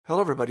Hello,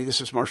 everybody. This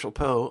is Marshall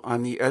Poe.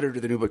 I'm the editor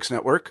of the New Books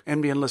Network.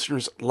 NBN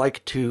listeners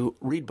like to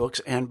read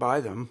books and buy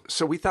them.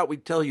 So we thought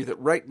we'd tell you that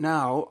right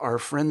now, our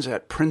friends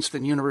at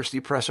Princeton University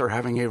Press are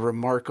having a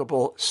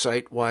remarkable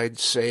site-wide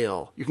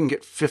sale. You can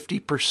get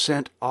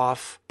 50%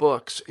 off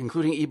books,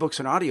 including ebooks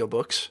and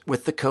audiobooks,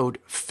 with the code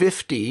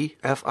 50,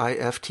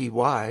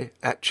 F-I-F-T-Y,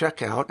 at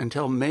checkout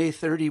until May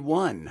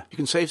 31. You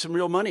can save some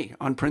real money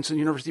on Princeton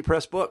University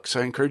Press books.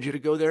 I encourage you to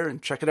go there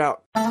and check it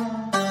out.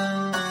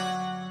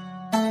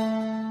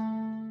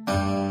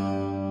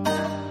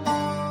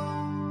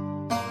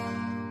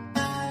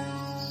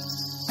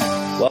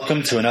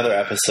 Welcome to another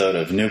episode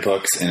of New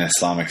Books in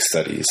Islamic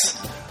Studies.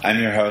 I'm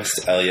your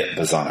host, Elliot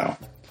Bazzano.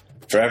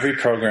 For every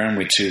program,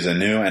 we choose a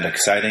new and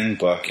exciting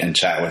book and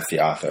chat with the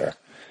author.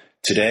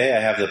 Today, I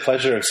have the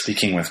pleasure of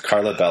speaking with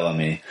Carla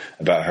Bellamy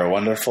about her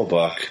wonderful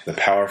book, The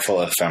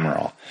Powerful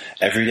Ephemeral,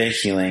 Everyday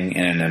Healing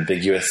in an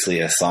Ambiguously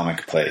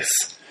Islamic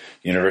Place,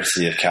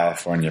 University of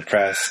California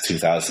Press,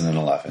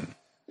 2011.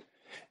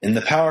 In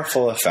The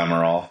Powerful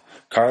Ephemeral,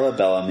 Carla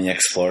Bellamy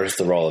explores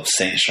the role of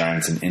saint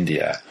shrines in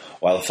India,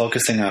 while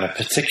focusing on a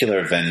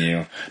particular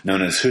venue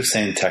known as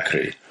Hussein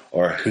Tekri,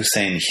 or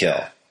Hussein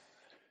Hill.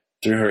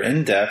 Through her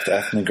in-depth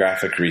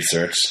ethnographic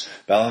research,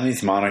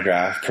 Bellamy's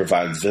monograph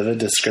provides vivid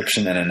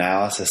description and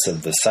analysis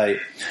of the site,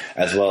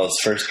 as well as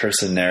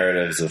first-person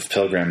narratives of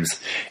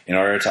pilgrims in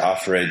order to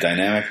offer a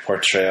dynamic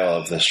portrayal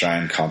of the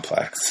shrine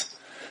complex.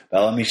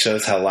 Bellamy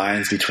shows how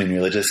lines between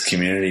religious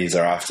communities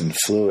are often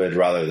fluid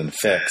rather than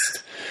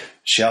fixed.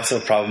 She also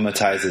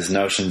problematizes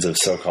notions of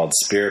so-called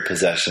spirit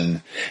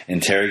possession,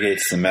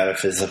 interrogates the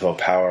metaphysical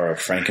power of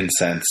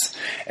frankincense,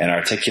 and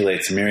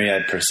articulates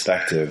myriad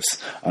perspectives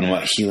on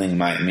what healing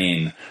might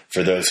mean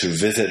for those who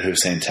visit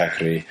Hussein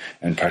Tekri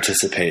and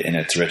participate in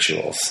its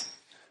rituals.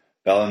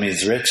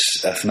 Bellamy's rich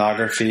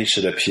ethnography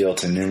should appeal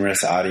to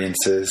numerous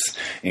audiences,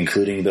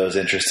 including those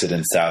interested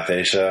in South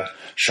Asia,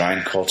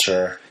 shrine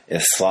culture,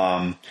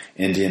 Islam,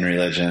 Indian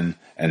religion,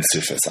 and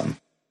Sufism.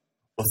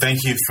 Well,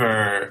 thank you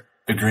for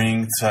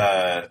agreeing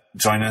to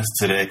join us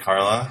today,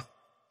 Carla.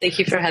 Thank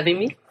you for having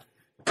me.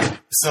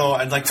 So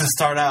I'd like to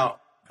start out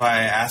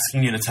by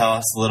asking you to tell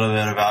us a little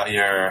bit about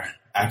your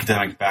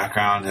academic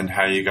background and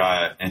how you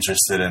got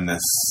interested in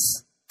this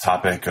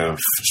topic of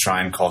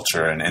shrine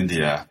culture in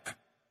India.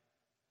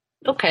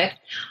 Okay.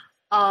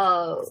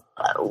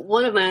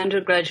 One of my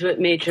undergraduate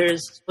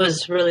majors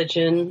was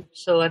religion,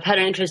 so I've had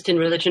an interest in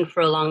religion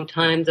for a long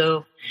time,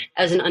 though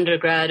as an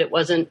undergrad it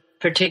wasn't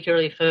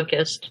particularly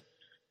focused.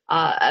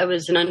 I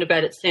was an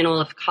undergrad at St.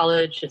 Olaf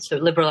College. It's a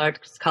liberal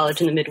arts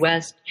college in the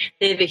Midwest.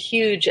 They have a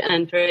huge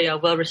and very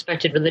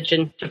well-respected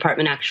religion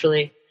department,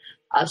 actually.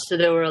 So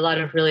there were a lot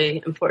of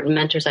really important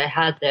mentors I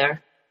had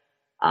there.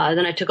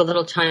 Then I took a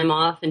little time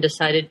off and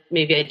decided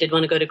maybe I did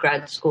want to go to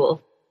grad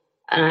school.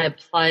 And I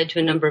applied to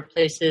a number of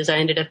places. I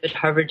ended up at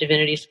Harvard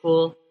Divinity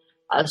School.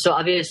 So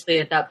obviously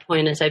at that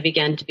point, as I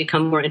began to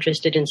become more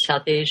interested in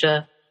South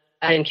Asia,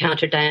 I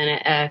encountered Diana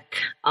Eck,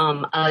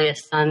 Ali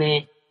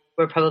Asani,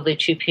 were probably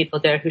two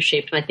people there who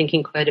shaped my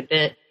thinking quite a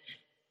bit.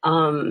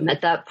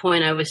 At that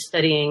point, I was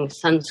studying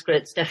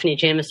Sanskrit. Stephanie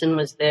Jameson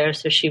was there,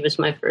 so she was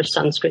my first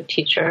Sanskrit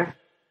teacher.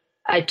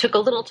 I took a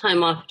little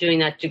time off doing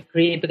that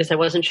degree because I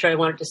wasn't sure I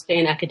wanted to stay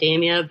in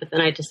academia, but then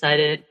I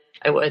decided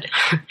I would.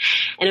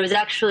 And it was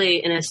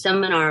actually in a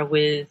seminar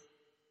with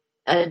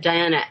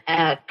Diana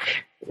Eck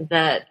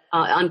that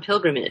on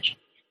pilgrimage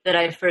that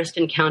I first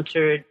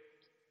encountered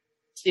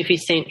Sufi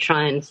saint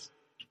shrines,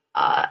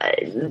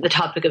 the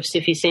topic of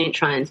Sufi saint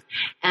shrines.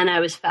 And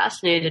I was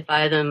fascinated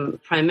by them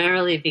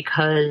primarily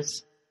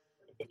because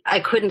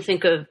I couldn't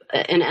think of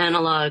an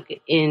analog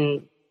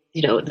in,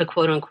 the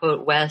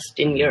quote-unquote West,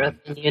 in Europe,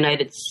 in the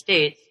United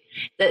States,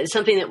 that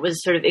something that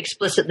was sort of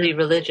explicitly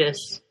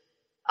religious,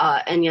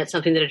 and yet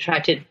something that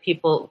attracted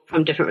people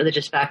from different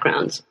religious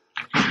backgrounds.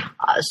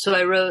 So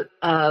I wrote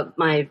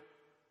my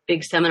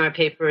big seminar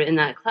paper in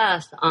that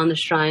class on the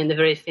shrine, the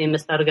very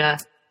famous Dargah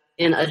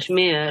in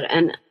Ajmer,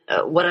 and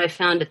what I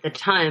found at the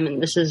time,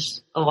 and this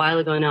is a while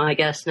ago now, I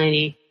guess,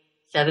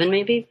 97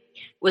 maybe,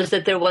 was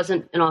that there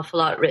wasn't an awful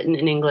lot written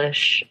in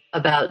English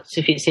about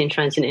Sufi saint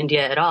shrines in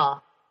India at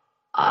all.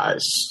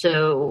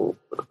 So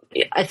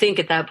I think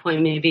at that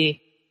point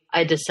maybe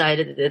I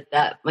decided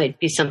that might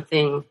be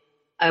something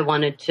I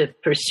wanted to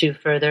pursue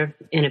further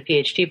in a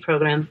PhD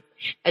program.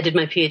 I did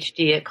my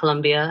PhD at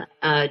Columbia.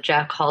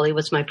 Jack Hawley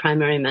was my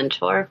primary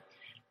mentor.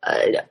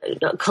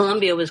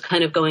 Columbia was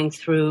kind of going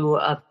through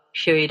a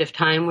period of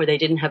time where they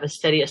didn't have a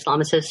steady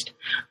Islamicist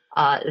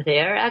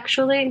there,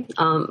 actually.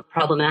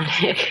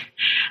 Problematic.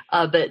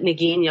 But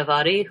Negin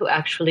Yavari, who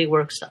actually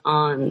works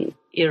on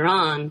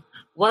Iran,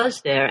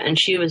 was there, and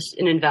she was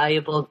an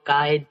invaluable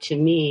guide to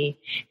me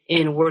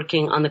in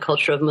working on the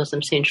culture of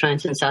Muslim saint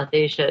shrines in South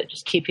Asia,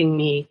 just keeping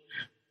me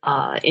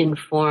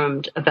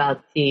informed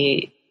about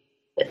the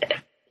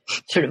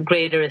sort of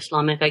greater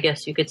Islamic, I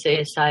guess you could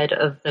say, side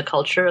of the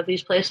culture of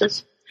these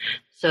places.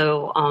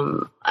 So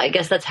I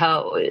guess that's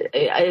how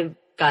I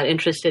got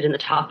interested in the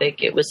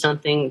topic. It was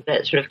something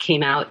that sort of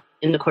came out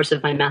in the course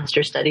of my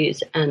master's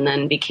studies and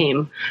then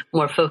became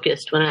more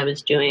focused when I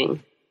was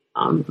doing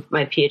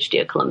my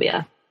PhD at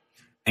Columbia.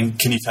 And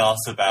can you tell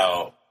us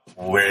about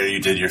where you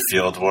did your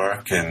field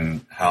work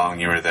and how long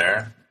you were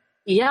there?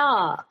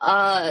 Yeah.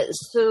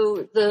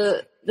 So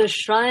the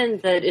shrine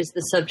that is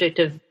the subject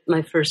of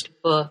my first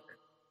book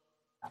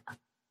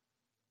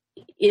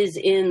is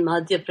in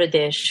Madhya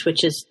Pradesh,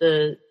 which is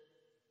the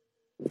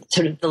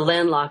sort of the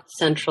landlocked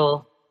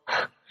central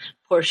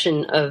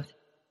portion of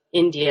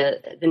India.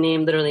 The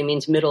name literally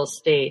means middle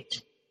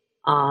state.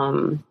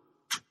 The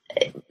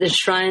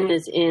shrine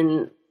is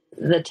in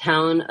the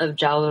town of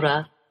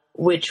Jaora,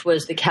 which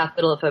was the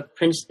capital of a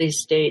princely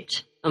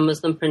state, a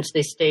Muslim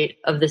princely state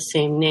of the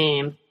same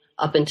name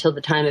up until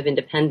the time of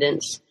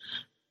independence.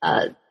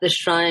 The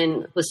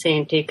shrine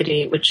Hussein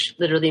Tekri, which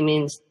literally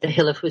means the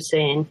hill of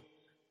Hussein,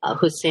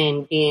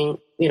 Hussein being,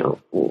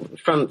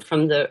 from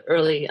the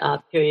early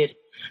period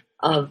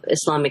of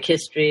Islamic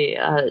history,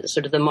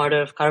 sort of the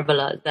martyr of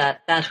Karbala,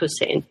 that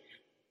Hussein,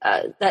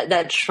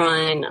 that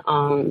shrine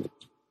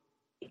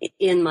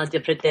in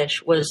Madhya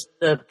Pradesh was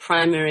the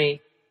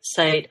primary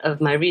site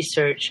of my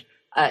research.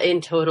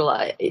 In total,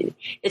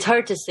 it's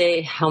hard to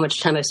say how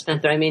much time I've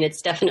spent there. I mean,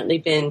 it's definitely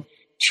been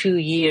 2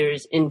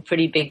 years in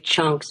pretty big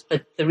chunks,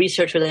 but the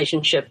research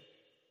relationship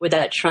with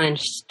that shrine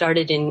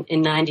started in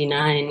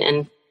 99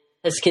 and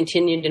has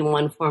continued in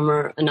one form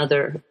or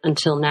another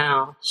until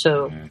now.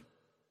 So,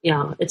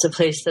 yeah, it's a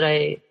place that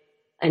I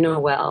know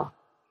well.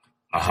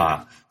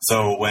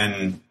 So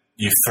when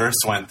you first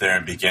went there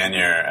and began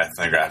your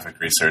ethnographic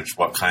research,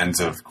 what kinds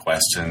of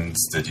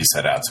questions did you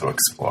set out to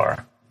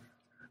explore?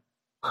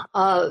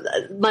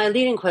 My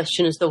leading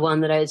question is the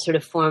one that I had sort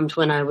of formed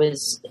when I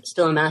was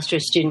still a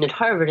master's student at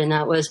Harvard, and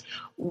that was,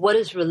 what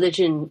is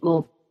religion?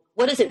 Well,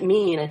 what does it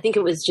mean? I think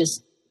it was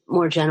just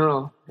more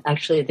general,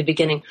 actually, at the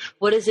beginning.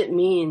 What does it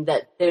mean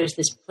that there's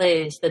this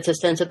place that's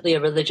ostensibly a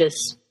religious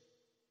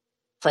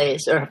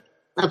place or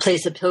a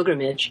place of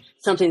pilgrimage,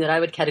 something that I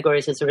would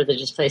categorize as a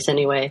religious place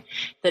anyway,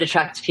 that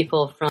attracts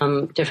people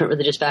from different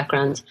religious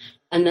backgrounds?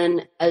 And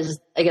then as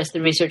I guess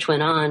the research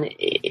went on,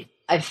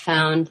 I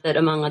found that,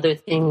 among other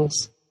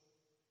things,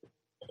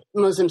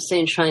 Muslim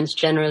saint shrines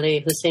generally,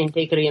 Hussein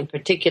Tekri in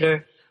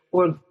particular,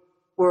 were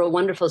a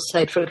wonderful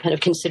site for kind of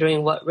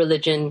considering what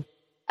religion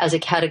as a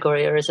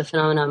category or as a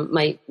phenomenon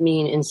might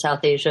mean in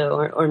South Asia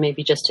or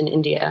maybe just in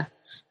India.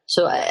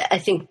 So I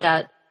think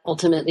that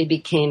ultimately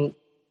became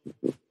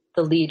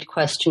the lead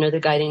question or the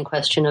guiding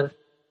question of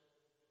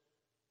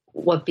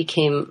what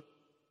became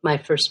my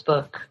first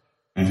book.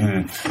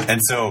 Mm-hmm.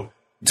 And so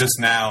just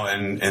now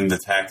in the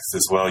text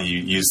as well, you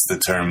used the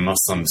term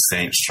Muslim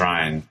saint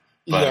shrine,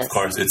 but yes. Of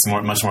course it's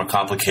much more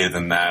complicated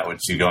than that, which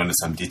you go into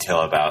some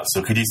detail about.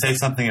 So could you say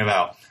something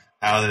about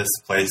how this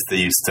place that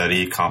you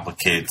study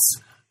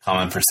complicates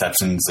common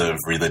perceptions of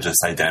religious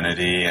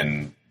identity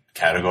and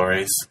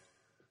categories?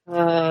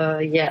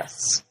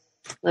 Yes.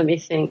 Let me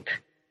think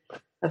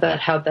about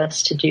how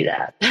best to do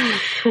that.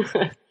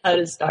 How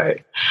to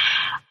start.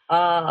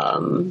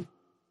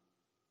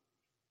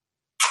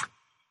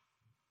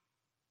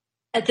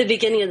 At the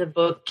beginning of the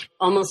book,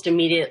 almost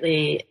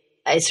immediately,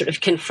 I sort of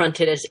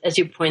confronted, as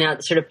you point out,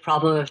 the sort of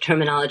problem of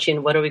terminology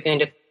and what am I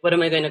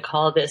going to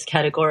call this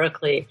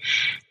categorically?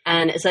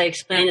 And as I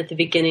explained at the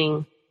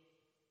beginning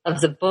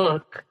of the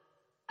book,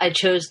 I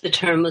chose the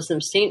term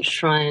Muslim saint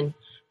shrine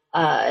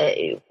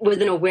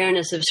with an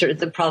awareness of sort of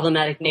the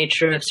problematic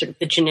nature of sort of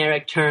the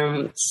generic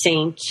term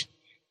saint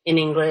in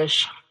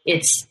English,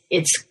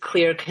 its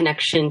clear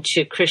connection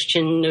to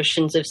Christian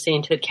notions of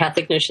sainthood,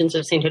 Catholic notions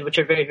of sainthood, which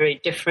are very, very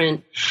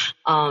different.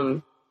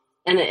 And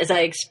as I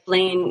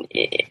explain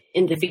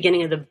in the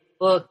beginning of the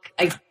book,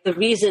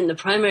 the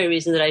primary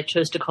reason that I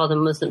chose to call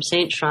them Muslim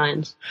saint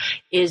shrines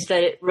is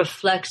that it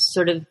reflects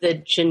sort of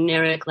the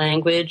generic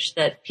language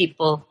that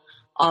people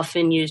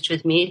often used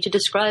with me to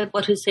describe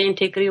what Hussein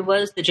Tekri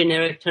was, the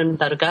generic term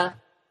dargah,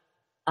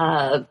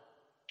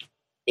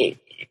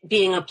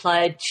 being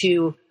applied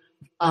to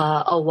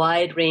a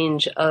wide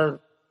range of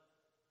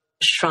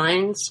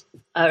shrines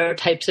or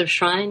types of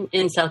shrine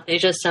in South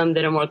Asia, some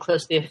that are more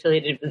closely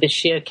affiliated with the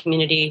Shia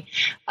community,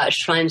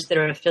 shrines that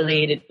are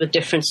affiliated with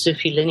different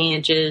Sufi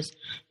lineages,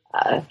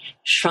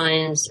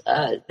 shrines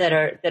that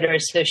are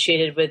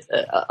associated with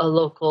a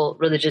local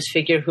religious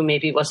figure who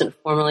maybe wasn't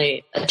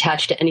formally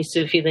attached to any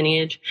Sufi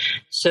lineage.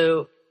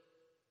 So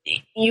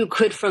you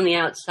could, from the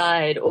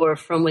outside or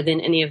from within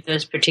any of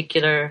those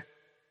particular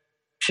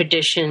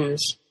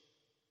traditions,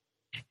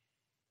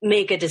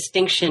 make a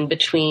distinction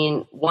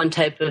between one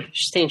type of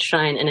saint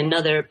shrine and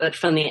another, but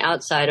from the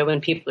outside, or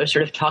when people are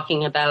sort of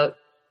talking about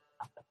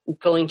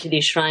going to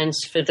these shrines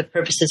for the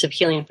purposes of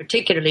healing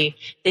particularly,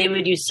 they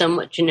would use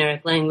somewhat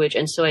generic language.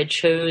 And so I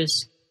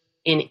chose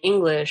in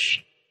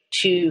English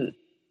to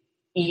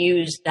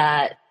use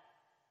that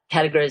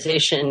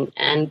categorization,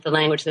 and the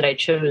language that I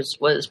chose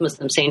was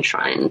Muslim saint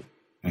shrine.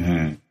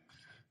 Mm-hmm.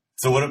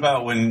 So what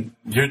about when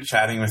you're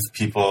chatting with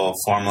people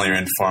formally or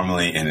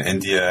informally in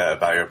India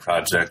about your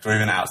project, or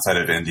even outside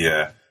of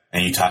India,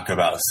 and you talk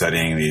about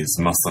studying these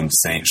Muslim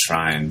saint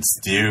shrines?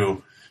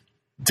 Do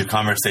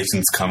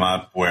conversations come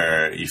up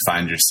where you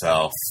find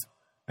yourself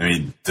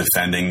maybe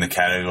defending the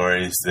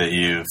categories that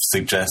you've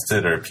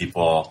suggested, or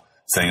people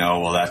saying,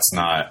 "Oh, well, that's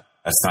not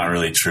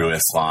really true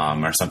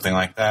Islam," or something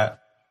like that?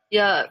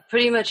 Yeah,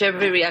 pretty much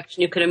every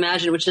reaction you could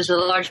imagine, which is a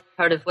large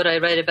part of what I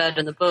write about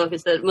in the book,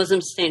 is that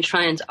Muslim saint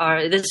shrines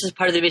this is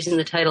part of the reason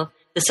the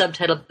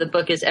subtitle of the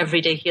book is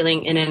Everyday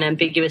Healing in an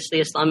Ambiguously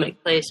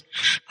Islamic Place.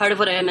 Part of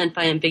what I meant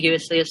by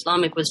ambiguously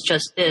Islamic was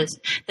just this,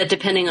 that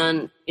depending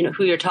on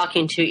who you're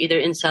talking to, either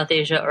in South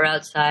Asia or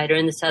outside or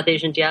in the South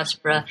Asian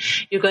diaspora,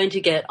 you're going to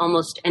get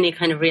almost any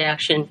kind of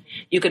reaction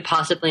you could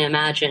possibly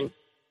imagine.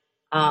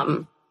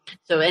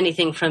 So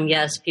anything from,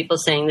 yes, people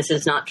saying this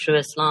is not true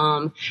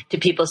Islam, to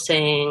people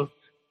saying,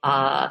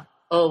 oh,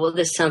 well,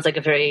 this sounds like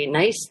a very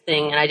nice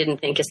thing, and I didn't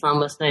think Islam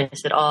was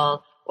nice at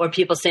all. Or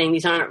people saying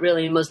these aren't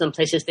really Muslim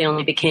places, they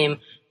only became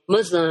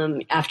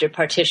Muslim after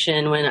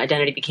partition when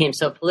identity became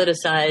so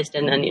politicized,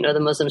 and then, the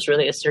Muslims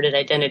really asserted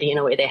identity in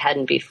a way they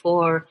hadn't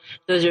before.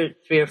 Those are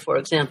 3 or 4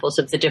 examples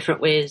of the different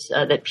ways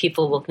that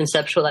people will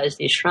conceptualize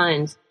these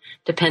shrines,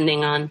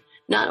 depending on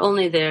not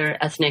only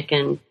their ethnic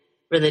and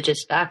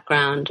religious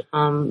background,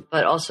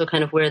 but also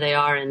kind of where they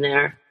are in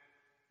their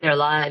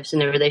lives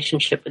and their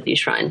relationship with these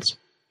shrines.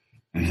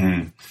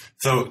 Mm-hmm.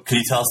 So could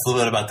you tell us a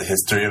little bit about the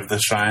history of the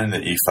shrine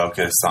that you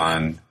focus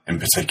on in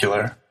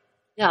particular?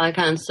 Yeah, I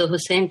can. So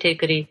Hussein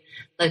Tekeri,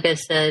 like I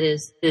said,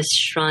 is this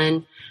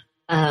shrine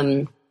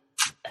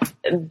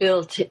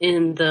built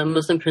in the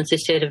Muslim princely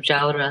state of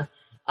Jawra.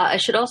 I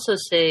should also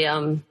say,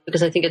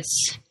 because I think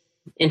it's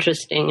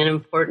interesting and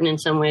important in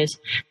some ways,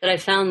 that I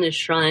found this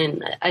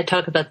shrine. I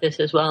talk about this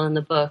as well in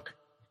the book.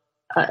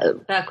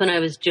 Back when I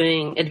was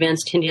doing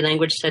advanced Hindi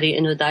language study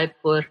in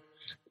Udaipur,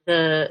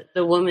 the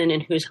woman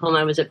in whose home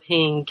I was a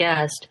paying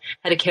guest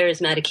had a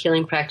charismatic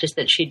healing practice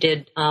that she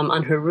did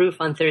on her roof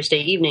on Thursday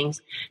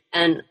evenings.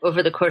 And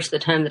over the course of the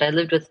time that I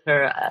lived with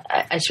her,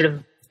 I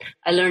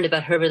learned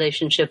about her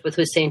relationship with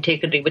Hussein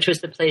Tekeri, which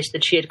was the place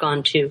that she had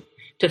gone to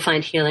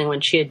find healing when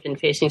she had been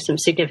facing some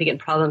significant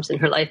problems in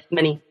her life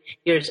many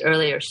years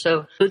earlier.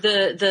 So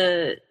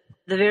the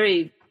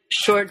very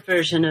short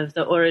version of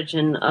the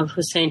origin of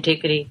Hussein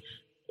Tekeri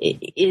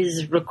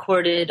is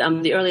recorded.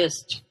 The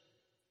earliest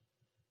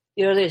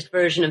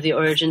version of the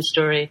origin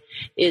story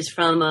is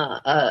from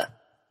a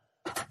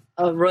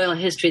royal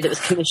history that was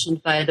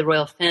commissioned by the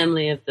royal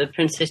family of the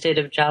princely state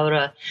of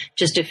Jawra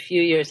just a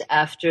few years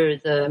after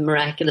the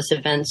miraculous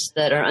events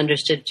that are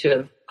understood to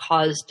have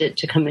caused it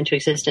to come into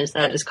existence,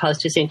 that has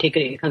caused Hussein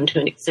Tekeri to come to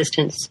an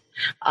existence.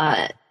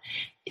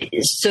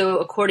 So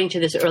according to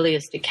this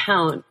earliest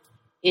account,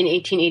 in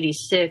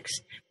 1886,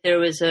 there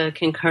was a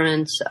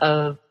concurrence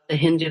of the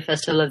Hindu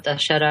festival of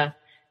Dashera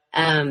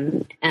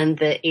and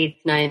the 8th,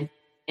 9th,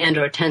 and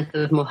or 10th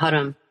of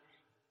Muharram.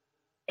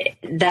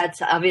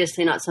 That's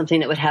obviously not something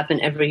that would happen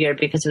every year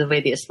because of the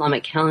way the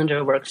Islamic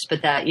calendar works,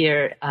 but that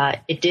year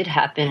it did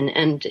happen,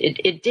 and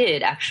it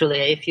did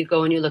actually. If you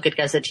go and you look at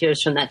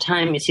gazetteers from that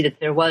time, you see that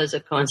there was a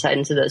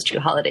coincidence of those 2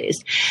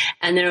 holidays.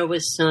 And there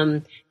was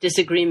some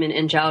disagreement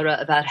in Jawra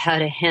about how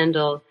to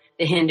handle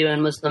the Hindu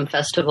and Muslim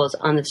festivals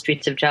on the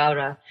streets of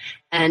Jawra.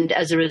 And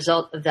as a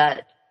result of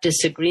that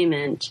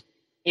disagreement,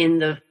 in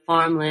the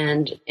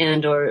farmland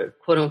and or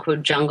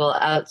quote-unquote jungle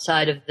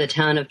outside of the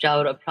town of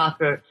Jawra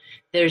proper,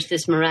 there's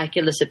this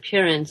miraculous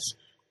appearance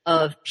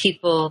of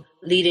people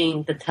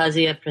leading the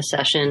Tazia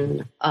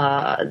procession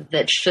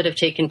that should have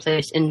taken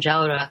place in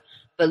Jawra,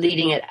 but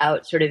leading it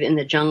out sort of in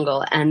the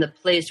jungle. And the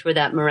place where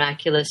that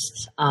miraculous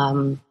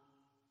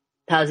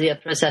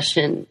Tazia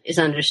procession is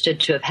understood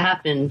to have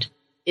happened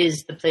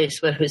is the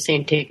place where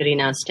Hussein Tekeri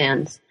now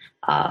stands.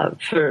 I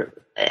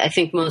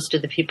think most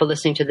of the people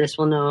listening to this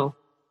will know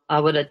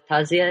what a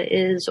Tazia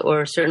is,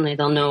 or certainly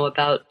they'll know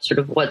about sort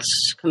of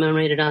what's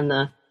commemorated on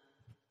the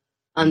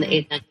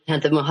 8th, 9th,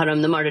 10th of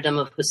Muharram, the martyrdom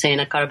of Hussein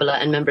at Karbala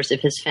and members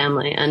of his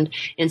family. And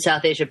in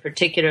South Asia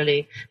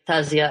particularly,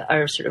 Tazia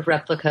are sort of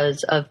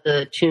replicas of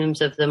the tombs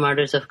of the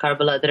martyrs of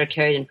Karbala that are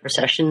carried in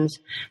processions.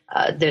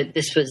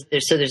 There's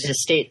a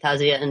state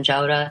Tazia in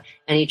Jawra,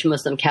 and each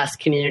Muslim caste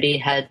community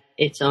had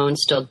its own,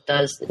 still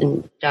does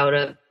in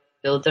Jawra,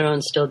 build their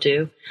own, still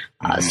do.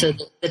 So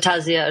the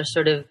Tazia are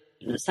sort of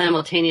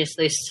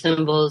simultaneously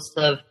symbols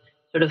of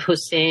sort of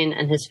Hussein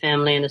and his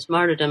family and his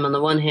martyrdom on the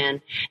one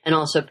hand, and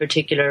also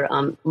particular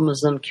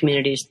Muslim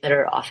communities that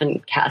are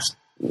often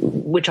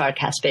which are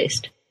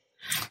caste-based.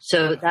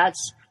 So so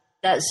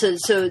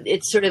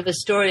it's sort of a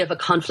story of a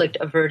conflict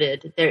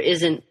averted. There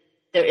isn't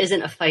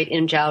a fight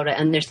in Jawra,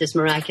 and there's this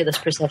miraculous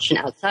procession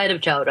outside of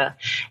Jawra,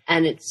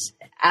 and it's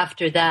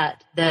after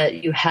that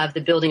you have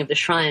the building of the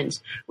shrines,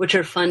 which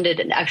are funded,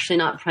 and actually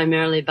not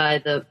primarily by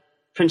the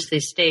princely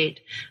state,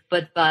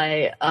 but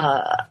by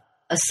a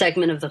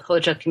segment of the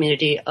Khoja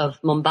community of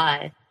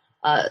Mumbai.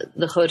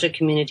 The Khoja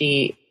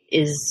community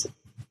is,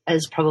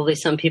 as probably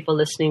some people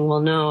listening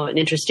will know, an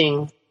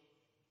interesting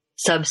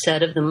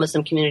subset of the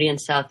Muslim community in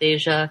South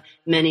Asia.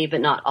 Many, but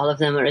not all of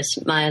them, are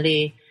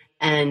Ismaili,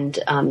 and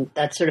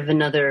that's sort of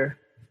another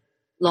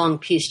long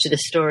piece to the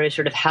story,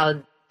 sort of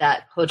how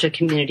that Khoja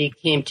community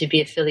came to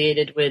be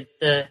affiliated with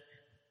the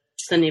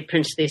Sunni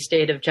princely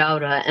state of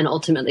Jawra and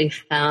ultimately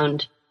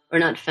found or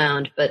not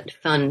found, but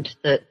fund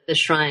the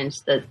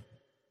shrines that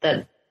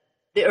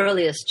the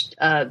earliest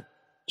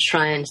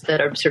shrines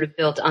that are sort of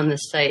built on the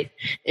site.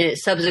 In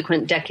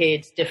subsequent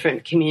decades,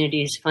 different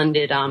communities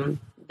funded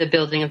the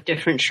building of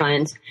different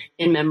shrines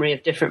in memory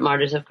of different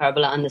martyrs of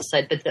Karbala on the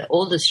site. But the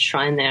oldest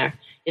shrine there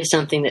is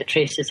something that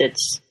traces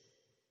its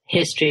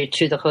history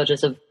to the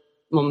Khojas of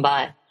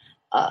Mumbai,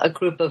 a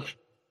group of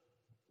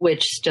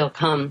which still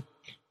come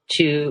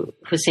to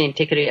Hussain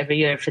Tikri every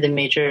year for the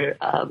major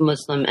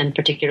Muslim and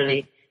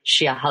particularly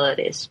Shia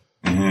holidays.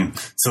 Mm-hmm.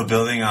 So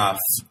building off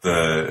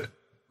the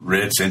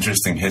rich,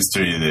 interesting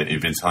history that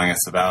you've been telling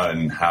us about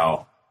and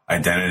how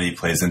identity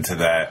plays into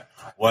that,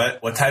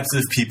 what types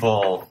of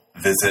people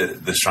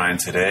visit the shrine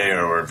today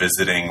or were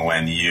visiting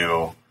when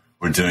you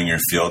were doing your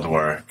field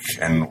work,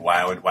 and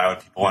why would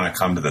people want to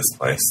come to this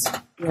place?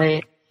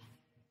 Right.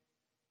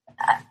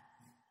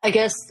 I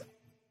guess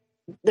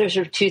there's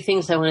sort of two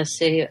things I want to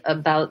say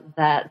about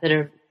that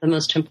are the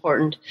most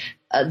important.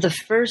 The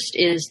first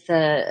is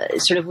the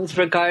sort of with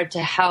regard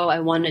to how I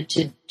wanted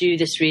to do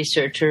this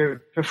research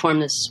or perform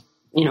this,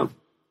 do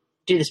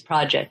this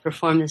project,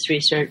 perform this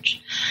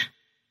research.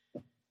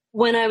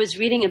 When I was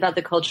reading about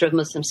the culture of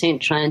Muslim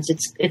saint shrines,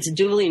 it's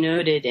duly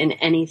noted in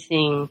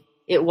anything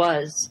it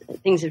was.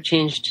 Things have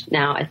changed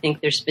now. I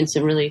think there's been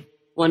some really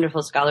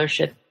wonderful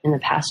scholarship in the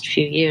past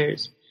few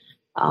years,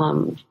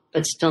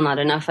 but still not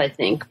enough, I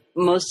think.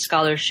 Most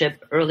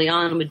scholarship early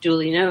on would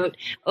duly note,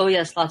 oh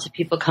yes, lots of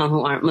people come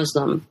who aren't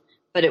Muslim,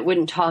 but it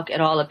wouldn't talk at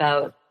all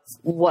about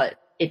what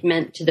it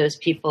meant to those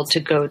people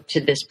to go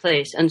to this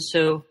place. And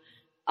so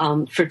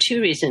for two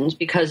reasons,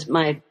 because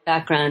my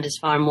background is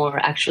far more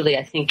actually,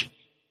 I think,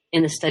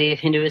 in the study of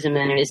Hinduism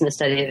than it is in the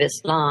study of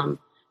Islam,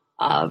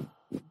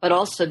 but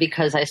also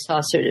because I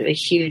saw sort of a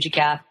huge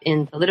gap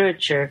in the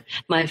literature.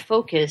 My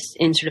focus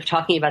in sort of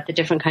talking about the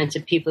different kinds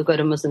of people who go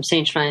to Muslim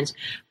saint shrines,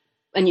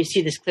 and you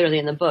see this clearly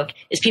in the book,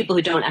 is people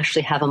who don't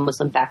actually have a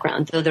Muslim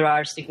background, though there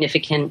are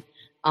significant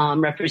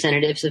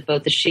representatives of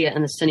both the Shia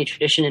and the Sunni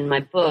tradition in my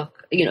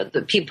book.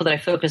 The people that I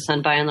focus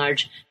on, by and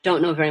large,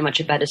 don't know very much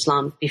about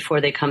Islam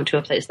before they come to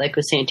a place like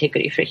Hussain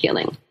Tikri for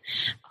healing.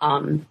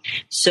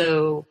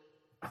 So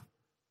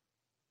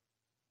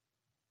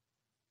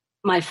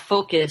my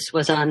focus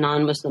was on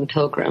non-Muslim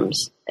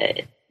pilgrims,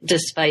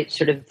 despite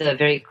sort of the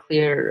very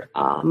clear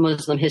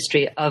Muslim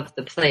history of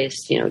the place.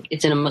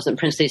 It's in a Muslim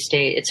princely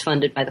state. It's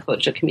funded by the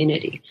Khoja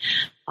community.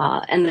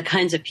 And the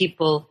kinds of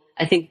people,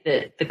 I think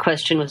that the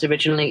question was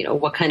originally,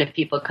 what kind of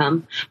people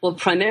come? Well,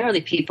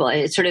 primarily people,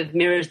 it sort of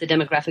mirrors the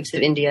demographics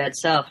of India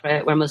itself,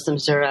 right, where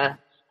Muslims are a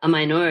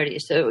minority.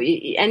 So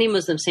any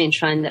Muslim saint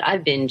shrine that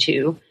I've been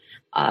to,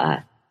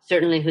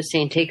 certainly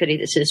Hussain Tikri,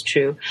 this is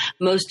true.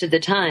 Most of the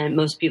time,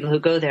 most people who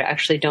go there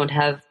actually don't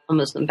have a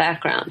Muslim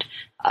background.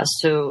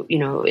 So,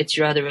 it's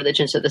your other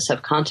religions of the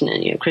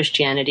subcontinent,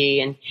 Christianity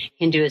and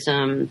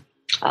Hinduism,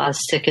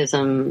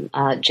 Sikhism,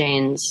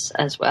 Jains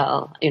as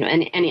well.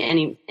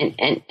 Any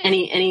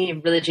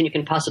religion you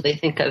can possibly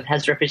think of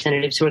has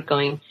representatives who are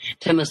going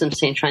to Muslim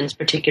saint shrines,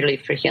 particularly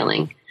for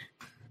healing.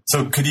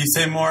 So could you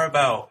say more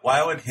about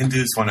why would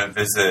Hindus want to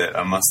visit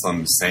a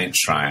Muslim saint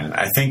shrine?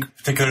 I think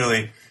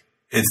particularly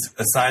it's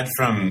aside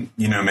from,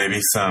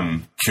 maybe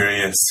some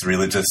curious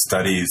religious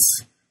studies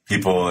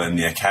people in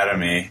the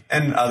academy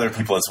and other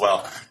people as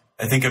well.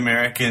 I think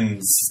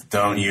Americans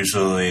don't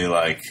usually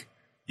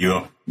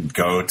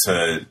go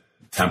to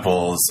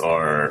temples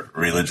or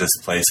religious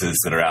places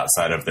that are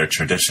outside of their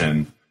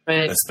tradition,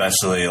 right,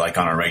 especially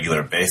on a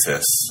regular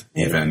basis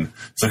even.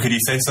 So could you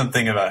say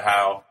something about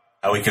how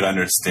we could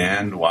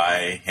understand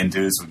why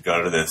Hindus would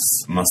go to this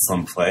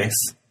Muslim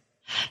place?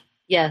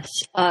 Yes.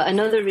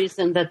 Another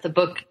reason that the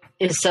book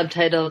is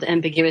subtitled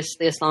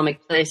Ambiguously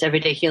Islamic Place,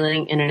 Everyday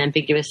Healing in an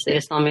Ambiguously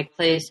Islamic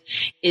Place,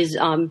 is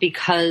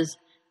because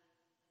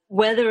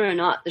whether or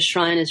not the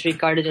shrine is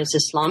regarded as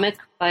Islamic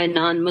by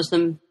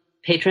non-Muslim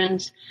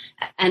patrons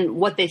and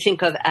what they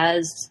think of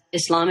as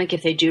Islamic,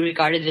 if they do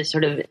regard it as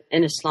sort of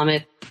an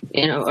Islamic,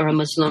 or a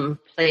Muslim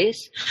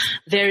place,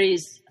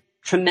 varies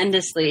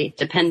tremendously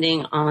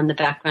depending on the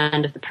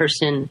background of the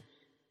person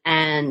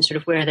and sort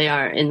of where they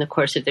are in the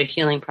course of their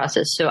healing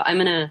process. So I'm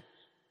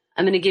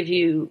going to give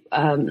you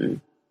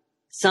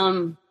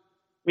some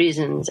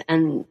reasons,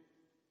 and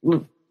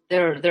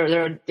there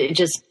are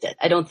just,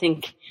 I don't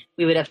think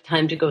we would have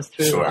time to go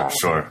through.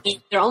 Sure.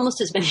 There are almost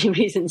as many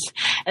reasons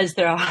as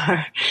there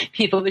are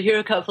people, but here are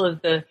a couple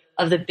of the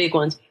big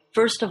ones.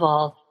 First of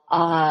all,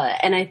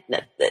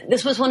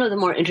 this was one of the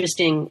more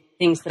interesting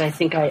things that I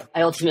think I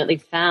ultimately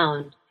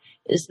found,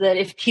 is that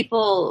if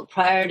people,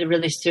 prior to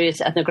really serious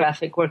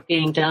ethnographic work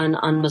being done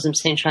on Muslim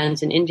saint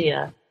shrines in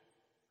India,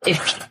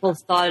 if people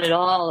thought at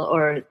all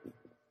or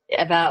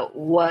about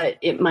what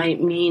it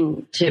might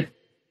mean to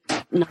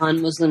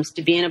non-Muslims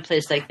to be in a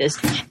place like this,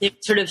 they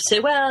sort of say,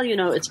 well,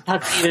 it's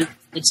bhakti,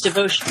 it's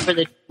devotion to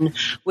religion,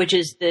 which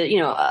is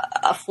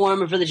a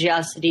form of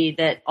religiosity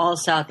that all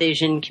South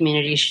Asian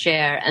communities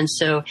share. And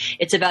so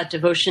it's about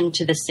devotion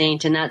to the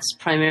saint, and that's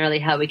primarily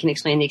how we can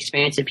explain the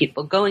experience of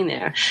people going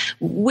there,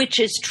 which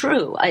is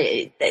true.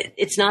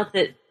 It's not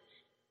that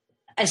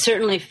I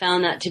certainly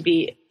found that to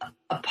be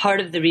a part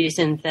of the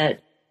reason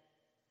that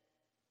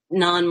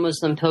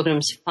non-Muslim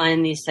pilgrims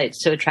find these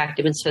sites so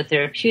attractive and so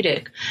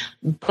therapeutic.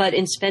 But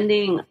in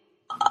spending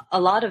a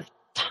lot of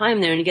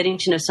time there and getting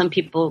to know some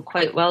people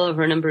quite well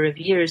over a number of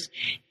years,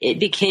 it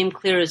became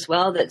clear as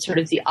well that sort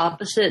of the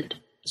opposite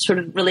sort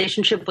of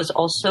relationship was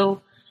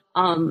also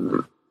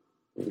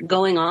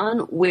going on,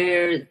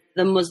 where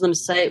the Muslim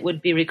site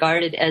would be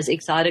regarded as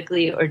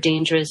exotically or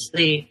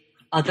dangerously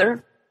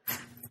other.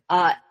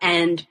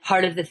 And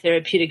part of the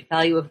therapeutic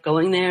value of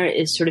going there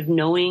is sort of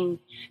knowing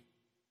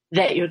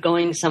that you're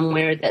going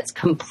somewhere that's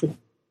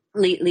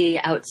completely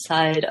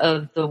outside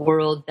of the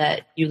world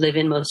that you live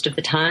in most of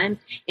the time,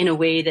 in a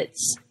way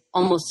that's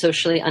almost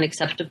socially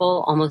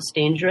unacceptable, almost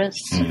dangerous.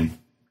 Mm-hmm.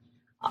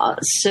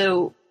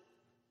 So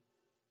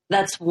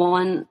that's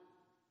one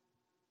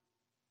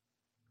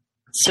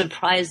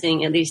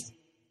surprising, at least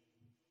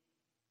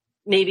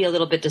maybe a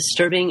little bit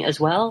disturbing as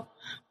well,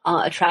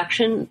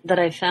 attraction that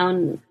I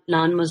found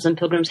non-Muslim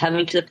pilgrims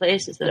having to the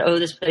place, is that,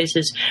 this place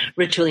is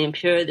ritually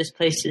impure, this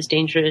place is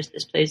dangerous,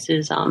 this place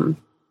is,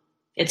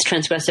 it's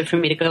transgressive for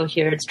me to go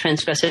here, it's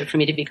transgressive for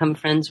me to become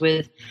friends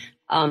with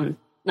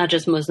not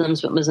just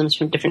Muslims, but Muslims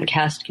from different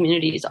caste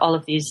communities, all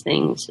of these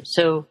things.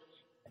 So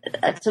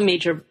that's a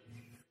major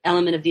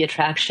element of the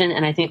attraction,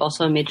 and I think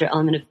also a major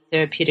element of the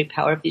therapeutic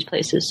power of these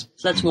places.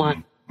 So that's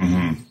one.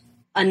 Mm-hmm.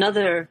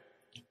 Another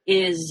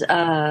is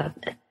the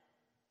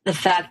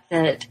fact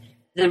that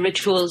the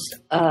rituals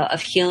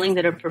of healing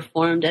that are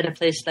performed at a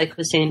place like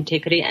Hussein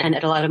Tekri and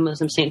at a lot of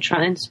Muslim saint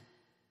shrines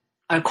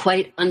are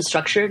quite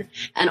unstructured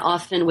and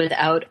often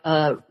without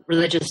a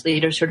religious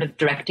leader sort of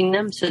directing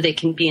them, so they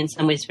can be in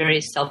some ways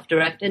very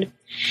self-directed.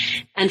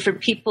 And for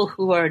people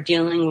who are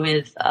dealing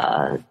with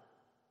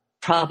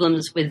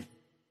problems with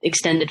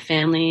extended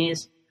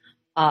families,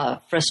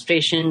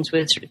 frustrations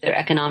with sort of their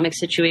economic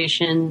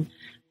situation,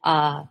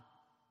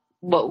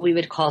 what we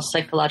would call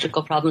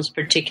psychological problems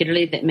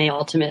particularly, that may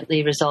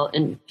ultimately result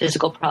in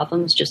physical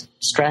problems, just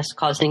stress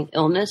causing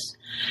illness.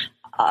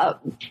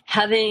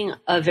 Having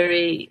a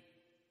very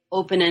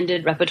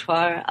open-ended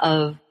repertoire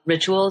of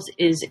rituals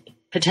is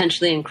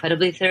potentially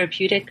incredibly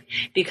therapeutic,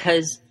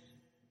 because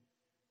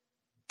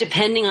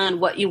depending on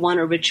what you want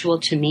a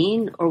ritual to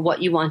mean or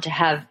what you want to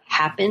have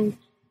happen,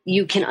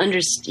 you can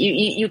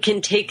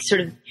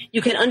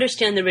you can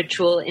understand the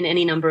ritual in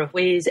any number of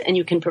ways, and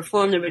you can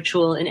perform the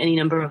ritual in any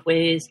number of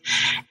ways,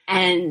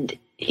 and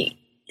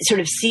sort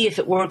of see if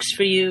it works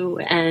for you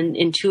and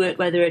intuit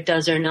whether it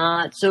does or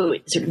not. So,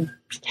 sort of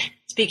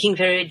speaking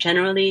very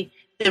generally,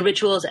 the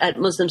rituals at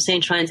Muslim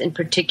saint shrines in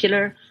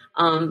particular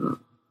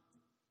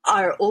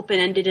are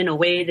open-ended in a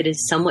way that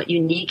is somewhat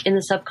unique in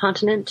the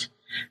subcontinent.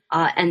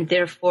 And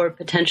therefore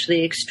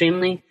potentially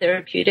extremely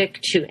therapeutic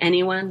to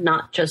anyone,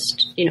 not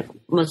just,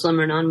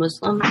 Muslim or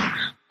non-Muslim.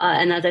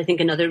 And that's, I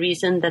think, another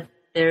reason that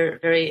they're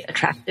very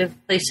attractive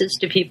places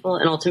to people,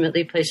 and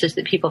ultimately places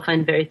that people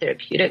find very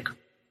therapeutic.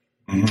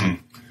 Mm-hmm.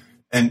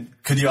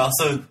 And could you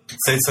also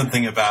say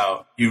something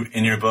about,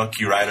 in your book,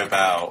 you write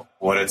about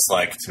what it's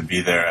like to be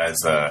there as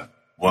a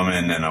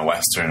woman and a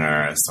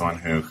Westerner, as someone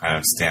who kind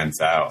of stands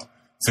out.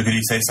 So could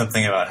you say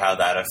something about how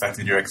that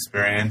affected your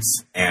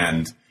experience,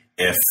 and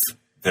if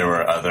there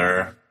were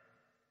other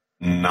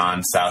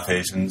non-South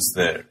Asians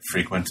that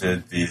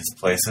frequented these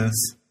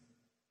places?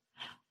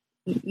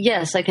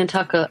 Yes, I can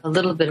talk a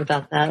little bit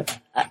about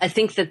that. I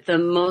think that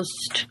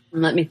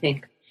let me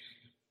think.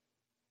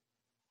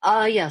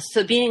 Yes,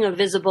 so being a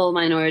visible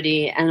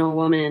minority and a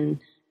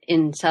woman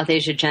in South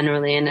Asia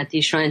generally, and at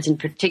these shrines in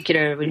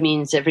particular, it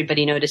means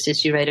everybody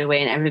notices you right away,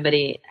 and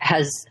everybody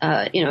has,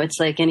 it's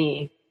like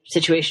any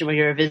situation where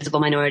you're a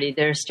visible minority,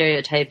 there are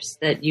stereotypes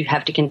that you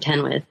have to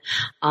contend with.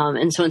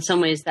 And so in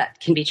some ways that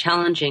can be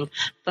challenging.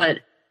 But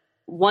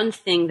one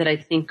thing that I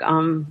think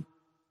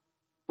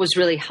was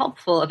really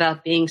helpful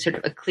about being sort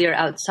of a clear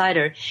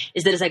outsider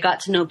is that as I got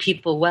to know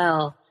people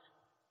well,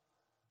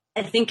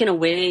 I think in a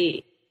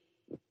way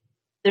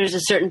there's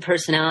a certain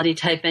personality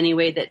type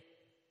anyway that,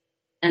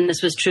 and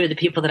this was true of the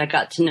people that I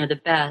got to know the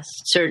best,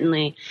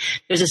 certainly,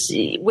 there's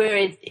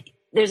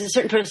a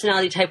certain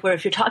personality type where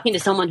if you're talking to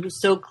someone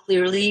who's so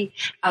clearly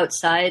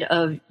outside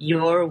of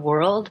your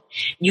world,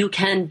 you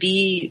can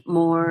be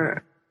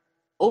more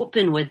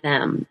open with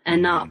them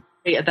and not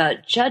worry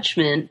about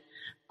judgment,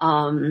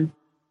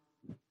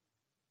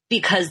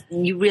 because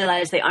you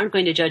realize they aren't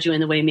going to judge you in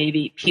the way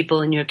maybe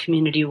people in your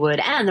community would,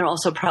 and they're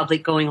also probably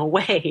going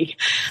away.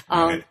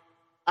 Right.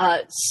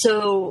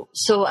 So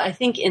I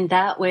think in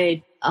that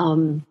way,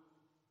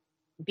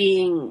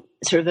 being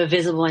sort of a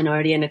visible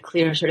minority and a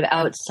clear sort of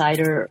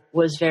outsider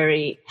was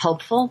very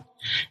helpful.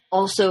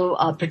 Also,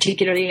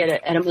 particularly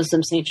at a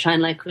Muslim saint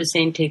shrine like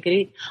Hussein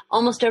Tekri,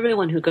 almost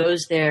everyone who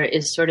goes there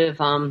is sort of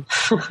an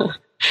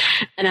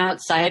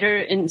outsider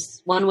in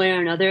one way or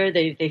another.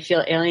 They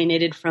feel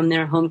alienated from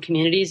their home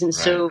communities. And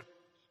so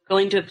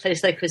going to a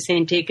place like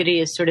Hussein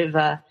Tekri is sort of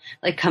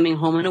like coming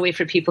home in a way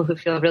for people who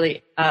feel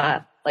really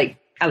like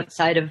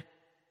outside of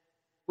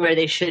where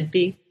they should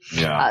be.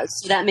 Yeah.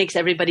 So that makes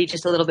everybody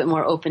just a little bit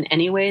more open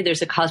anyway.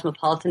 There's a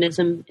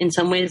cosmopolitanism in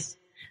some ways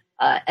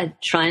at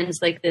shrines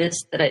like this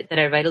that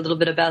I write a little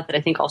bit about, that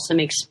I think also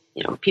makes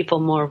people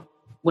more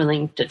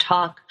willing to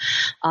talk.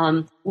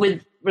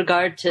 With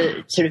regard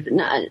to sort of,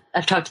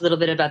 I've talked a little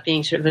bit about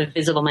being sort of a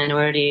visible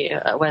minority,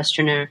 a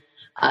Westerner,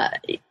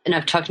 and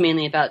I've talked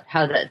mainly about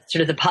how that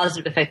sort of the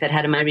positive effect that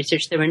had in my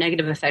research. There were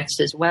negative effects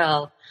as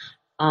well,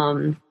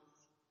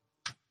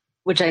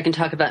 which I can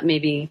talk about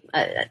maybe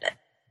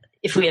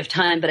if we have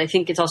time. But I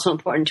think it's also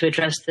important to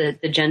address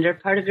the gender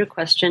part of your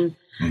question.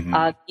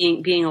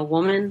 Being a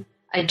woman,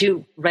 I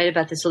do write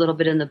about this a little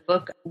bit in the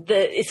book.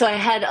 So I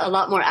had a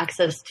lot more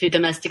access to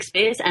domestic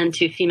space and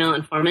to female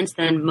informants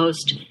than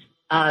most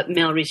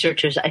male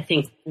researchers, I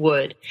think,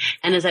 would.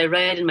 And as I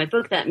write in my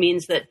book, that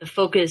means that the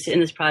focus in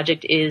this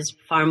project is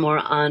far more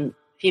on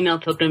female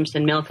pilgrims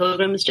than male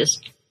pilgrims.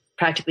 Just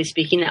practically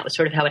speaking, that was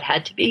sort of how it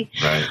had to be.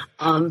 Right.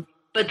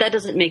 But that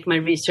doesn't make my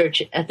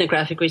research,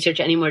 ethnographic research,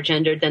 any more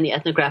gendered than the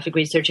ethnographic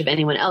research of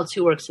anyone else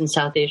who works in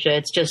South Asia.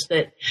 It's just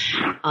that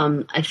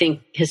I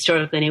think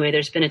historically anyway,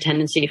 there's been a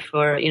tendency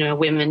for,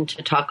 women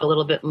to talk a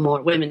little bit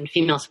more,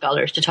 female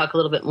scholars to talk a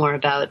little bit more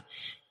about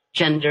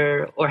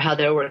gender or how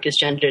their work is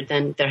gendered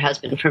than there has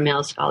been for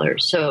male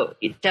scholars. So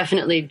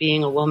definitely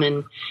being a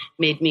woman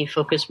made me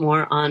focus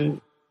more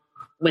on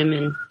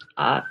women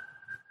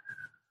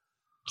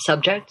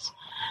subjects.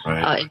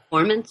 Right.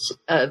 Informants,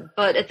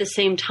 but at the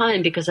same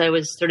time, because I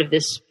was sort of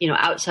this,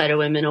 outsider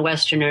woman, a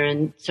Westerner,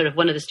 and sort of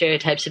one of the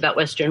stereotypes about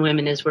Western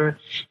women is we're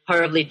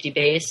horribly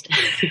debased,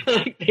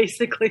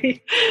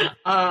 basically.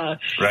 Right,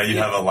 you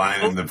have a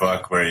line in the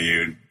book where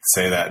you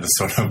say that just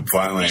sort of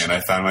bluntly, and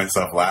I found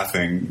myself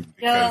laughing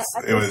because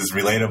it was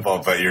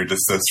relatable, but you're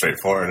just so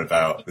straightforward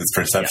about this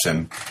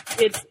perception.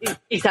 It's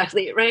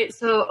exactly right.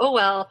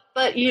 So,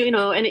 but you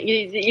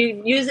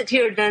use it to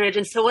your advantage,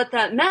 and so what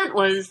that meant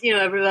was,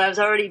 I was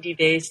already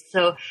debased.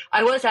 So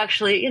I was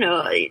actually,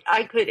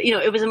 I could,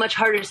 it was a much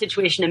harder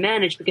situation to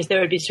manage because there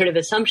would be sort of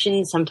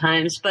assumptions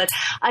sometimes, but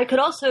I could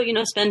also,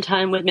 spend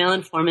time with male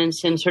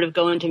informants and sort of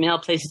go into male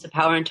places of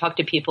power and talk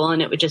to people,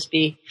 and it would just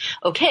be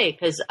okay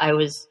because I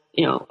was,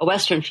 a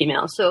Western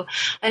female. So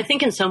I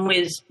think in some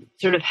ways,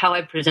 sort of how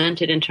I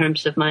presented in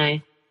terms of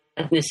my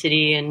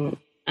ethnicity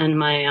and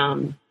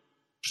my,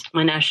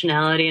 my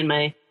nationality and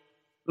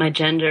my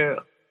gender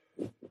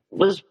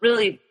was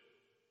really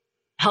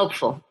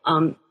helpful.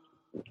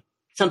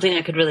 Something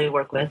I could really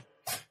work with.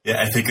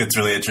 Yeah, I think it's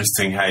really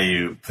interesting how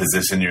you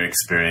position your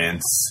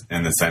experience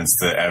in the sense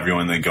that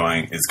everyone that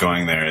is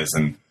going there is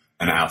an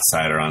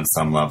outsider on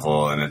some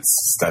level, and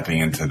it's stepping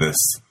into this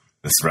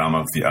realm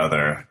of the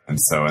other. And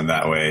so in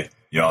that way,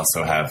 you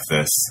also have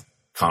this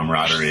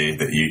camaraderie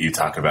that you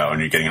talk about when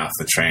you're getting off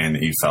the train,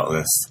 that you felt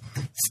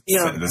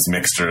this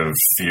mixture of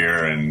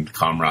fear and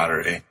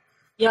camaraderie.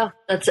 Yeah,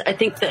 I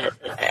think that,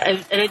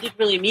 and I did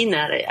really mean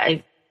that.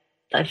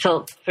 I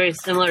felt very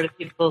similar to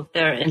people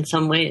there in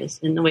some ways,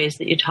 in the ways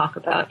that you talk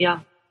about. Yeah.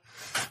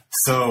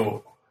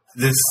 So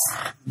this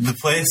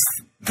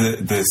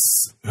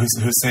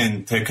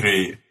Hussein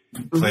Tikri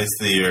place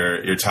that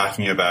you're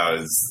talking about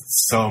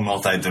is so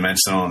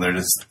multidimensional, and there's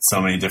just so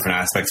many different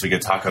aspects we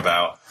could talk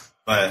about.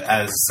 But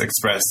as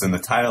expressed in the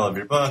title of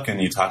your book,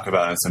 and you talk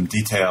about in some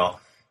detail,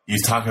 you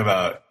talk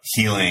about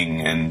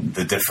healing and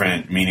the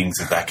different meanings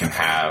that can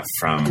have,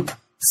 from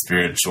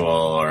spiritual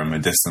or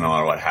medicinal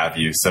or what have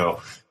you.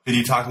 So could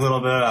you talk a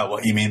little bit about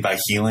what you mean by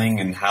healing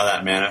and how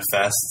that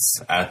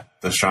manifests at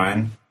the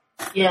shrine?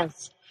 Yes.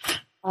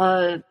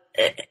 And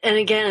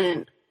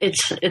again,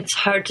 it's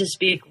hard to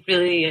speak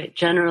really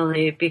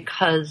generally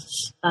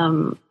because,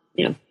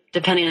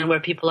 depending on where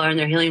people are in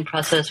their healing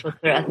process,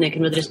 what their ethnic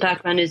and religious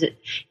background is,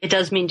 it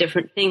does mean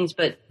different things.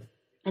 But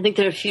I think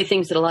there are a few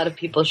things that a lot of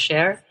people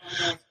share.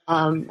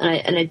 And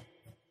I'm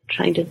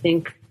trying to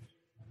think.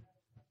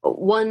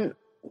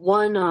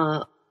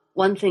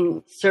 One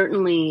thing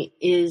certainly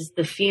is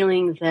the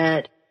feeling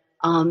that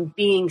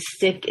being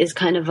sick is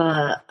kind of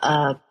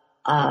a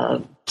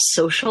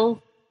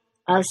social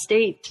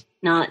state,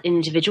 not an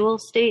individual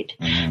state.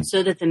 Mm-hmm.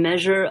 So that the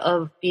measure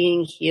of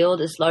being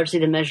healed is largely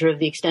the measure of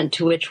the extent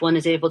to which one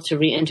is able to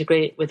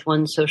reintegrate with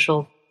one's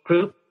social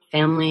group,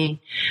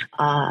 family,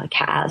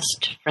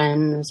 caste,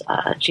 friends,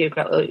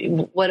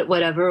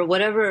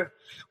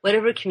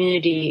 whatever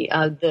community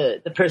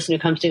the person who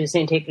comes to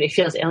Hussein Tikri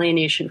feels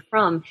alienation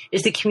from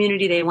is the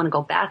community they want to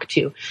go back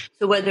to.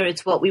 So whether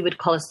it's what we would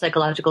call a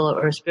psychological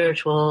or a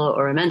spiritual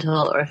or a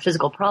mental or a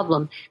physical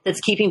problem that's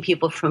keeping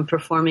people from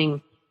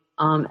performing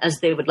as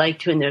they would like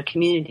to in their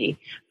community.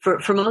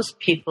 For most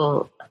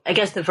people, I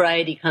guess the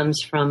variety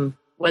comes from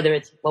whether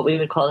it's what we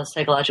would call a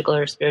psychological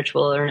or a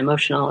spiritual or an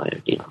emotional or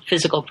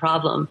physical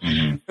problem.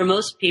 Mm-hmm. For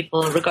most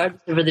people,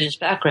 regardless of religious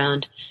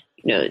background,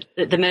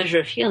 the measure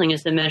of healing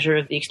is the measure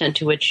of the extent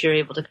to which you're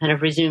able to kind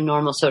of resume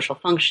normal social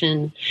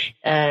function.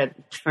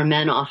 For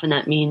men, often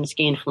that means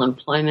gainful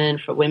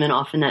employment. For women,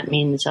 often that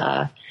means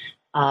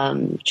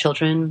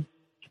children.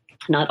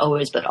 Not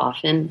always, but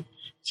often.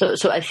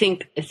 So I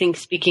think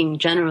speaking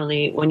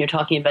generally, when you're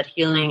talking about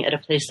healing at a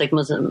place like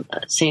Muslim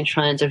saint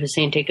shrines or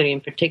Hussein Tikri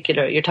in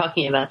particular, you're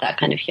talking about that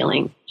kind of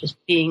healing, just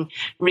being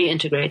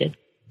reintegrated.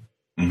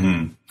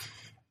 Mm-hmm.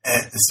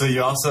 So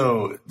you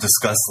also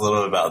discussed a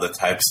little about the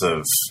types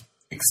of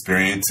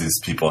experiences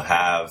people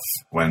have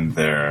when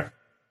they're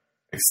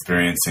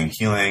experiencing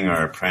healing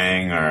or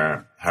praying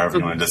or however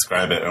you want to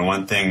describe it. And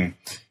one thing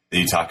that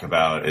you talk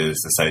about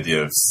is this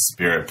idea of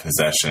spirit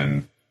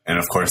possession. And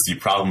of course, you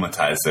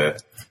problematize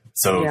it.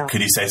 So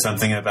could you say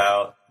something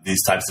about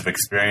these types of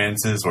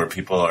experiences where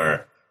people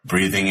are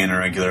breathing in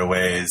irregular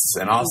ways,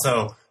 and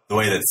also the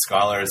way that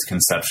scholars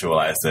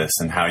conceptualize this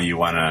and how you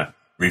want to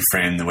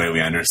reframe the way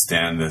we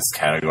understand this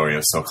category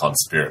of so-called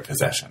spirit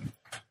possession?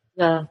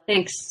 Yeah,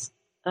 thanks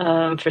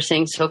for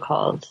saying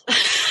so-called.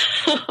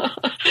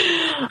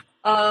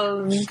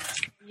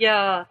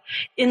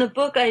 In the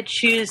book, I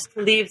choose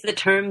to leave the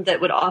term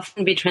that would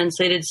often be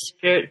translated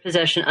spirit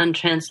possession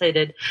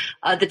untranslated.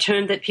 The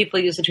term that people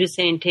use at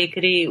Hussain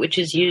Tekeri, which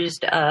is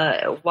used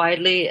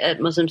widely at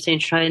Muslim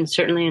saint shrines,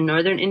 certainly in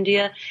northern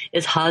India,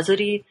 is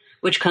hazari,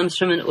 which comes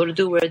from an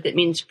Urdu word that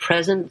means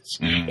presence.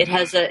 It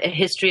has a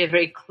history, a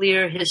very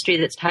clear history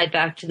that's tied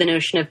back to the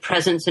notion of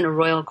presence in a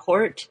royal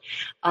court.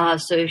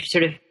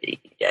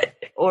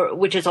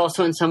 Which is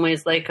also in some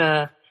ways like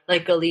a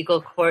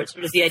legal court,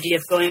 sort of the idea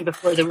of going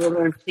before the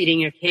ruler and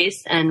pleading your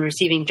case and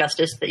receiving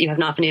justice that you have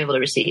not been able to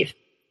receive.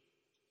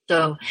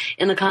 So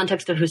in the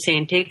context of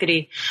Hussain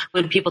Tekeri,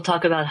 when people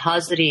talk about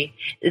hazari,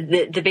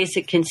 the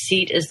basic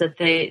conceit is that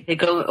they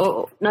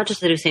go, not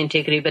just at Hussain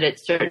Tekeri, but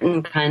at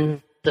certain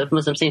kinds of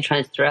Muslim saint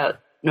shrines throughout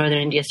northern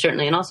India,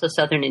 certainly, and also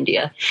southern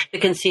India. The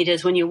conceit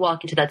is when you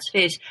walk into that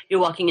space, you're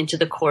walking into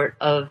the court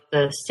of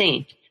the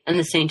saint. And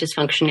the saint is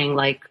functioning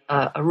like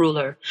a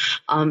ruler.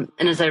 And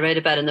as I write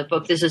about in the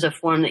book, this is a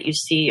form that you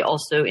see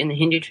also in the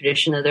Hindu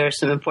tradition, that there are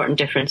some important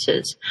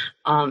differences.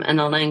 And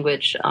the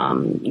language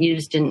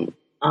used in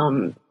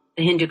the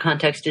Hindu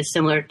context is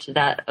similar to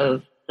that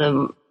of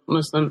the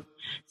Muslim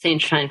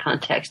saint shrine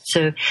context.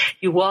 So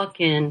you walk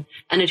in,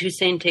 and at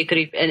Hussain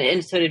Tekeri,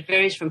 and so it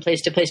varies from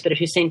place to place, but at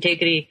Hussain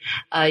Tekeri,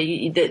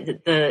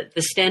 the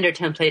standard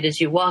template is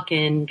you walk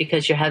in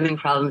because you're having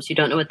problems, you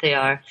don't know what they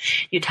are.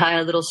 You tie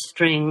a little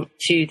string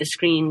to the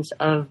screens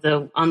on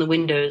the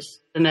windows,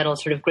 the metal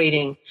sort of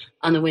grating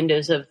on the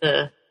windows of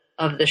the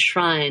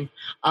shrine,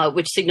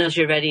 which signals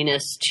your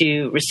readiness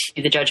to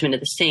receive the judgment of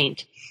the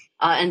saint.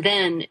 And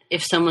then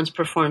if someone's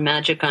performed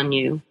magic on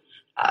you,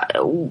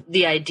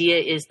 the idea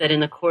is that in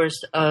the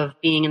course of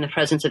being in the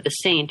presence of the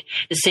saint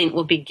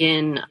will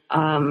begin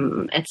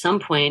at some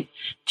point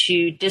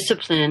to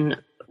discipline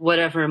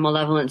whatever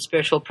malevolent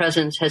spiritual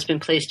presence has been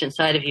placed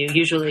inside of you,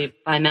 usually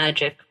by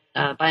magic,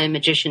 by a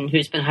magician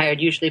who's been hired,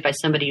 usually by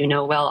somebody you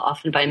know well,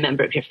 often by a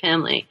member of your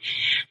family.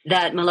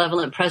 That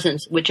malevolent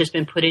presence which has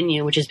been put in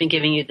you, which has been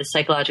giving you the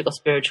psychological,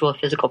 spiritual,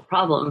 physical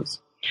problems,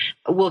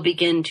 will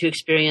begin to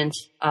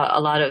experience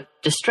a lot of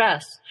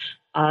distress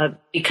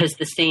because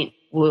the saint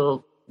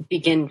will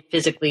begin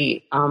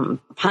physically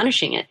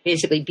punishing it,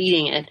 basically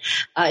beating it.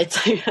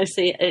 It's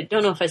like I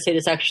don't know if I say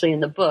this actually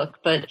in the book,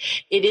 but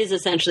it is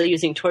essentially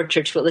using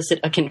torture to elicit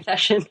a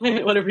confession,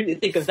 whatever you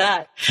think of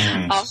that.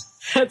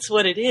 That's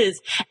what it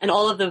is. And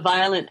all of the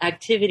violent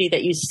activity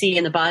that you see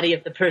in the body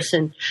of the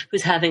person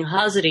who's having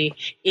hazari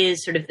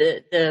is sort of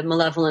the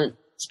malevolent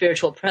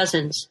spiritual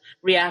presence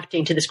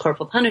reacting to this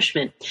corporal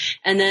punishment.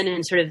 And then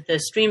in sort of the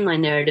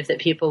streamlined narrative that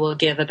people will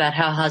give about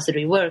how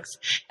hazari works,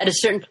 at a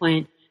certain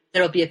point,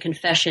 there'll be a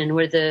confession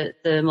where the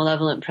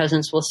malevolent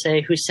presence will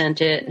say who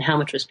sent it and how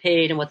much was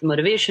paid and what the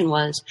motivation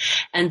was.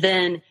 And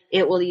then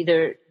it will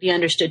either be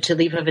understood to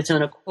leave of its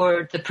own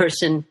accord. The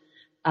person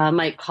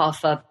might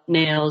cough up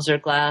nails or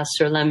glass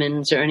or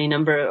lemons or any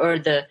number, or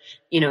the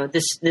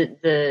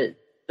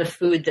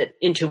food that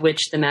into which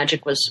the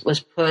magic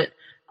was put.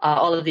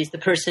 All of these, the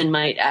person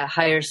might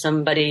hire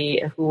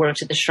somebody who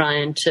works at the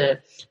shrine to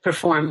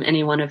perform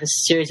any one of a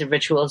series of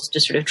rituals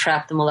to sort of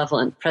trap the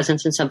malevolent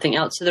presence in something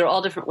else. So there are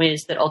all different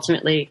ways that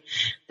ultimately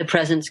the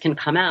presence can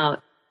come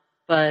out.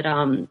 But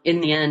in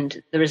the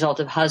end, the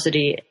result of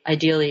hazari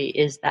ideally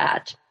is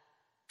that.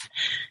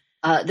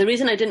 The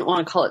reason I didn't want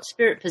to call it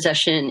spirit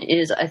possession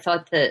is I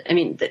thought that,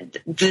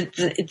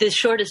 the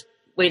shortest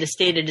way to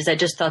state it is I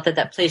just thought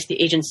that placed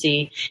the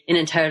agency in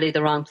entirely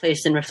the wrong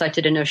place and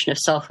reflected a notion of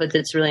selfhood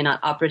that's really not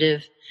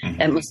operative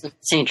at Muslim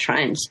saint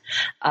shrines.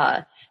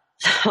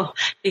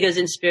 Because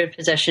in spirit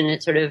possession,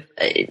 it sort of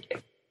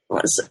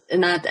was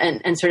not,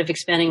 and sort of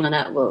expanding on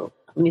that. Well,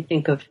 let me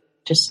think of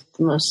just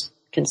the most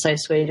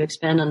concise way to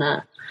expand on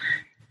that.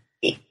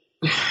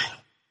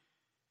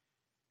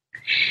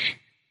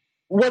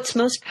 What's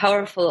most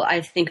powerful,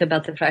 I think,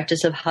 about the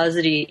practice of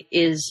hazari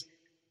is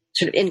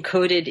sort of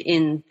encoded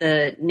in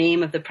the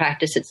name of the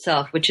practice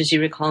itself, which, as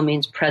you recall,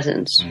 means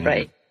presence,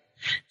 right?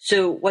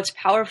 So what's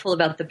powerful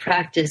about the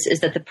practice is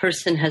that the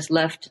person has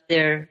left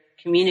their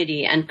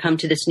community and come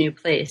to this new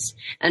place.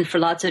 And for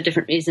lots of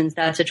different reasons,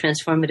 that's a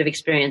transformative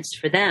experience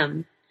for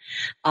them.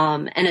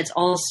 And it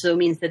also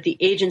means that the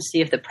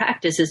agency of the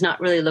practice is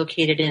not really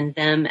located in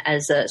them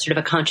as a sort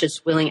of a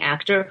conscious, willing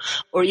actor,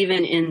 or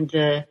even in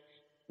the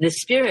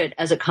spirit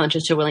as a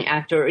conscious or willing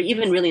actor, or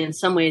even really in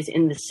some ways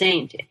in the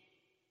saint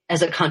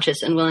as a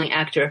conscious and willing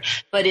actor,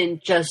 but in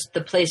just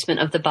the placement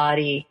of the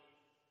body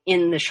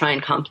in the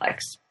shrine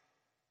complex.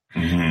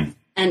 Mm-hmm.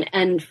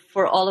 And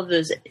for all of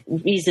those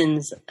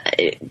reasons,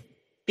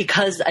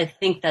 because I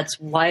think that's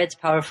why it's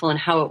powerful and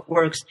how it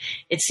works,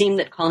 it seemed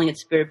that calling it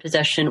spirit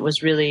possession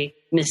was really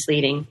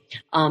misleading.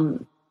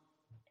 And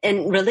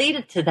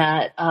related to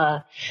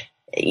that,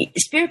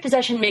 spirit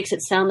possession makes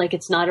it sound like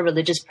it's not a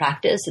religious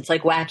practice. It's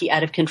like wacky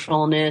out of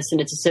controlness,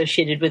 and it's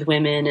associated with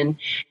women. And,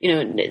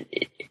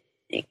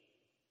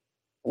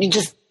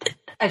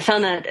 I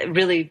found that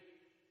really,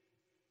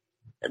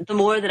 the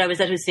more that I was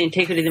at Hussein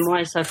Tekrity, the more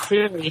I saw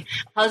clearly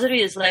Hazari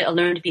is like a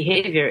learned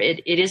behavior.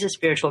 It is a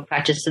spiritual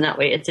practice in that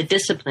way. It's a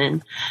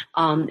discipline.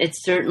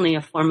 It's certainly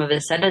a form of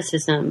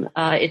asceticism.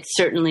 It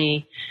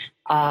certainly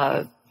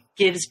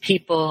gives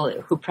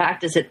people who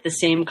practice it the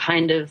same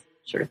kind of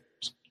sort of,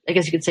 I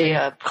guess you could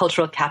say,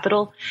 cultural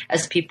capital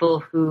as people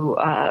who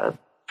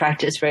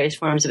practice various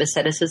forms of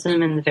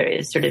asceticism and the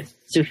various sort of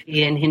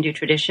Sufi and Hindu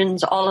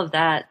traditions. All of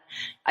that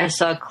I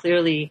saw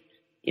clearly,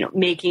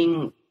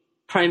 making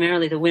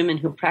primarily the women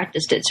who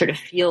practiced it sort of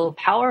feel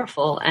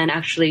powerful and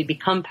actually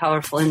become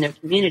powerful in their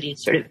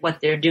communities. Sort of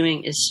what they're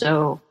doing is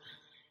so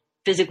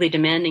physically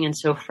demanding and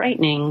so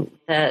frightening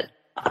that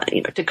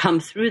to come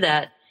through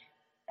that,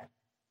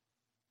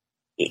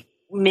 it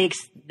makes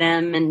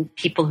them and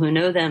people who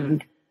know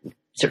them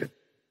sort of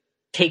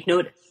take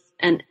notice.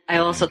 And I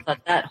also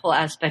thought that whole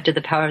aspect of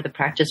the power of the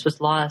practice was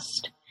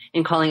lost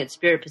in calling it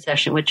spirit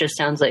possession, which just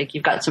sounds like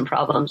you've got some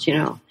problems,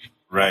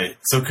 Right.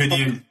 So could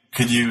you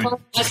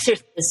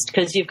exorcist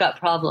because you've got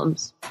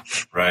problems.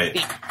 Right.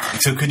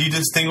 So could you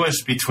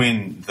distinguish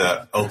between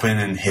the open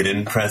and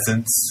hidden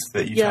presence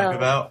that you talk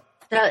about?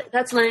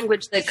 That's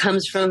language that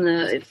comes from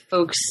the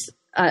folks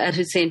at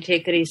Hussein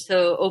Tekrity.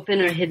 So open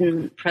or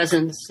hidden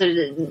presence. So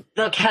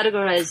they'll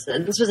categorize.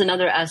 This was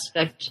another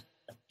aspect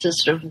to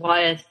sort of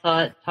why I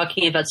thought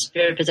talking about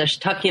spirit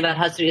possession, talking about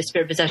Hazari as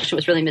spirit possession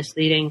was really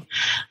misleading.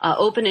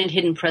 Open and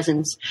hidden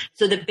presence.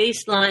 So the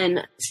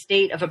baseline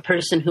state of a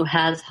person who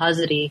has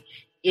Hazari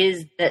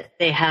is that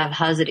they have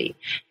Hazari.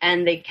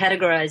 And they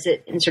categorize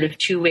it in sort of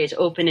two ways,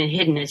 open and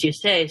hidden, as you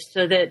say,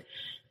 so that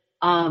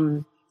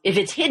if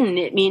it's hidden,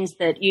 it means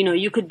that,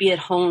 you could be at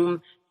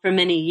home for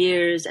many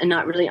years and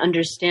not really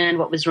understand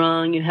what was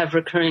wrong. You have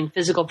recurring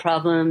physical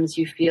problems.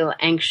 You feel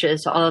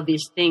anxious, all of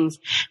these things.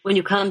 When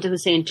you come to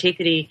Hussein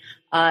Tekrity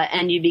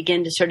and you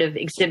begin to sort of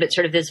exhibit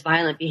sort of this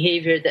violent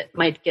behavior that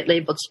might get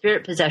labeled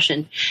spirit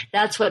possession,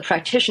 that's what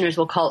practitioners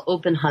will call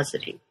open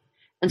Hazari.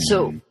 And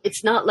so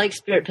it's not like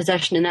spirit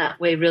possession in that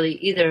way really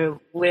either,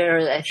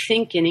 where I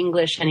think in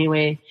English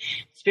anyway,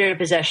 spirit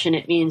possession,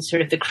 it means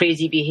sort of the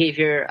crazy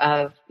behavior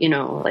of,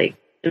 like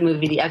the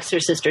movie The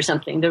Exorcist or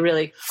something. They're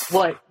really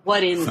what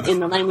in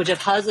the language of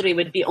Hazari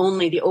would be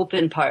only the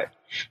open part.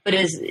 But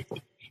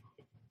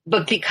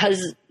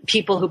because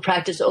people who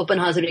practice open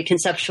Hazari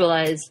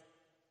conceptualize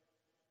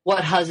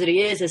what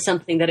Hazari is as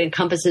something that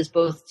encompasses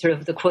both sort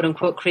of the quote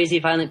unquote crazy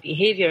violent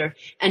behavior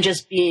and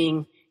just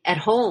being at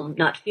home,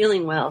 not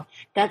feeling well,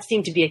 that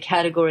seemed to be a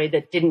category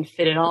that didn't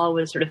fit at all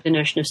with sort of the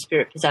notion of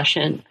spirit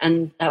possession.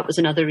 And that was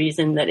another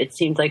reason that it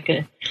seemed like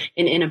an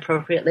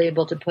inappropriate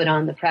label to put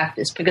on the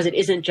practice, because it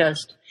isn't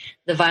just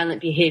the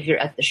violent behavior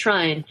at the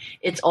shrine,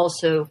 it's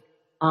also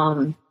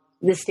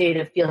the state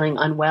of feeling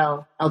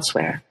unwell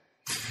elsewhere.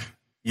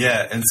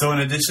 Yeah, and so in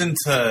addition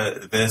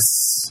to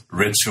this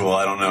ritual,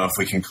 I don't know if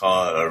we can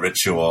call it a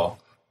ritual,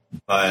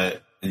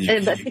 but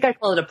I think I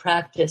call it a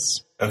practice.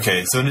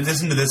 Okay, so in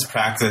addition to this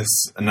practice,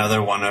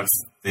 another one of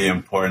the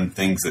important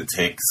things that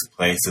takes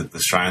place at the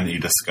shrine that you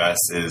discuss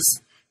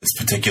is this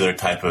particular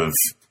type of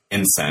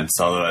incense,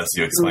 although as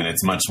you explain,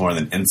 it's much more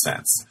than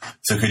incense.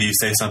 So could you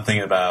say something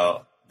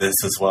about this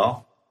as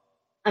well?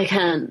 I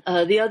can.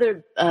 The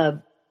other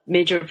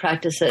major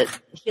practice,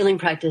 healing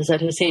practice at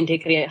Hussein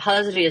Tekrity,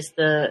 Hazari is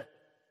the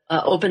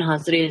open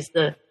Hazari is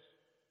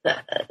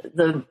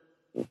the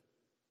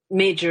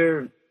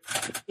major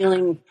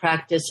healing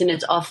practice, and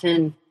it's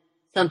often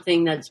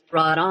something that's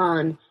brought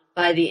on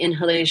by the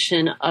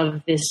inhalation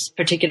of this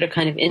particular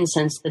kind of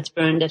incense that's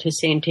burned at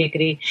Hussein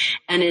Tekrity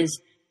and is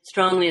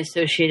strongly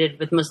associated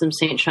with Muslim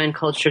saint shrine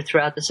culture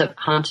throughout the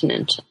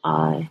subcontinent.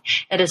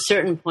 At a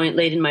certain point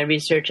late in my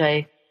research,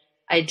 I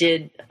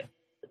did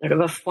sort of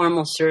a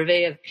formal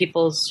survey of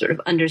people's sort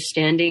of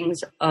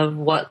understandings of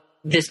what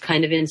this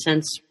kind of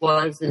incense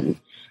was and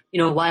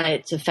why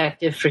it's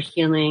effective for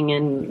healing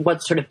and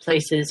what sort of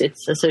places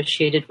it's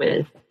associated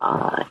with.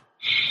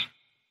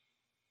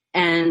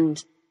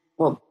 And,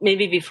 well,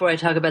 maybe before I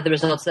talk about the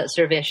results of that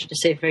survey, I should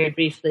just say very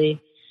briefly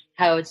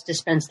how it's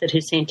dispensed at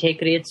Hussein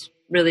Tekrity. It's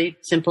really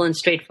simple and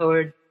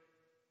straightforward.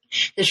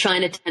 The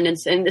shrine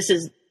attendants, and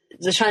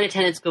the shrine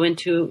attendants go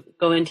into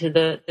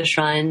the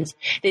shrines.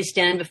 They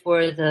stand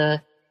before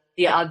the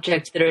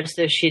objects that are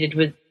associated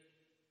with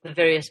the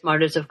various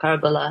martyrs of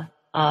Karbala,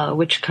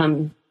 which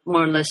come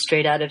more or less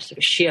straight out of sort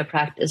of Shia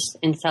practice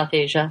in South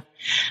Asia.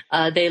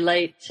 They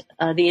light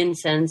the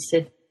incense.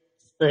 It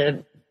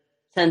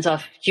sends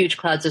off huge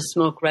clouds of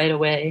smoke right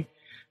away.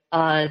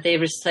 They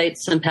recite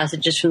some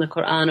passages from the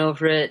Quran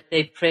over it.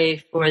 They pray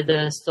for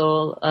the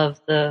soul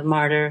of the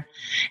martyr.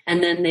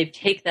 And then they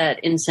take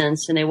that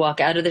incense and they walk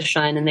out of the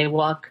shrine and they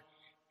walk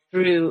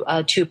through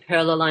two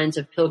parallel lines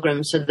of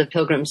pilgrims. So the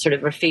pilgrims sort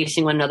of are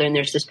facing one another, and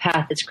there's this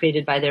path that's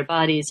created by their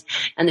bodies.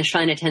 And the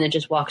shrine attendant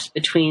just walks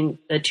between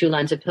the two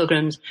lines of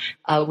pilgrims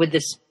with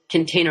this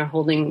container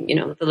holding,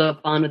 the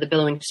loban with the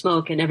billowing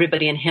smoke, and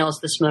everybody inhales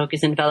the smoke,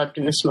 is enveloped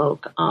in the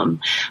smoke. I'm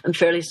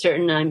fairly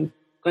certain I'm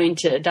going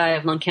to die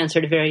of lung cancer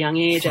at a very young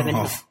age. I've been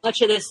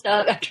much of this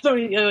stuff.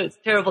 It's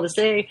terrible to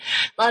say.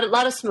 A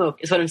lot of smoke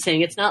is what I'm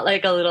saying. It's not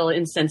like a little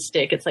incense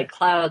stick. It's like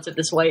clouds of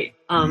this white,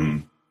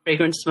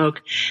 fragrant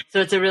smoke.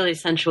 So it's a really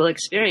sensual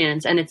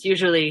experience, and it's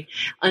usually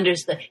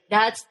understood.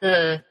 That's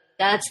the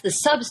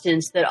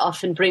substance that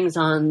often brings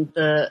on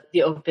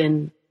the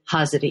open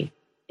hazari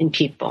in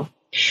people.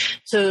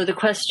 So the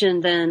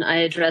question then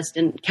I addressed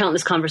in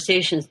countless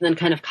conversations, and then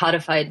kind of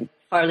codified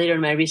far later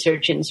in my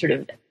research in sort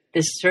of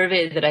this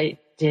survey that I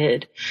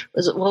did,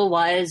 was, well,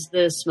 why is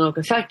the smoke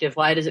effective?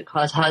 Why does it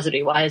cause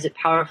hazari? Why is it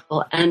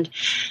powerful? And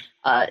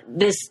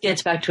this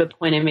gets back to a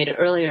point I made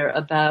earlier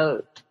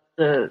about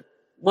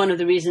one of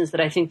the reasons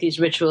that I think these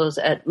rituals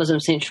at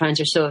Muslim saint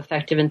shrines are so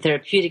effective and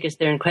therapeutic is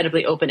they're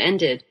incredibly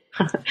open-ended.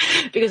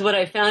 Because what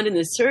I found in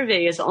this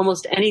survey is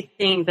almost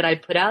anything that I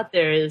put out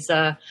there is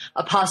a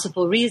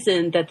possible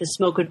reason that the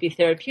smoke would be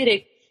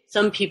therapeutic.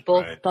 Some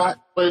people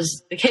thought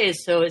was the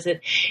case. So is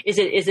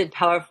it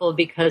powerful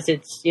because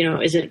it's,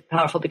 is it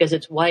powerful because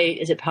it's white?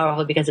 Is it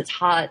powerful because it's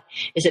hot?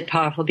 Is it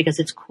powerful because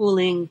it's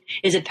cooling?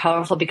 Is it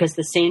powerful because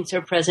the saints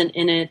are present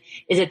in it?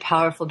 Is it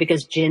powerful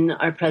because jinn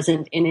are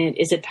present in it?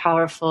 Is it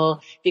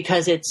powerful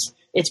because it's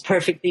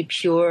perfectly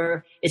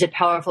pure? Is it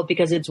powerful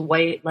because it's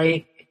white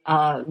like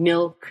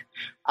milk?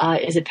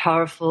 Is it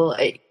powerful?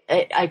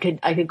 I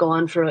could go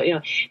on for,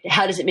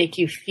 how does it make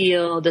you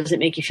feel? Does it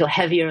make you feel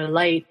heavy or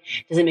light?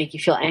 Does it make you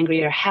feel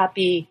angry or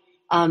happy?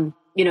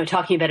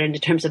 Talking about it in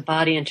terms of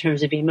body, in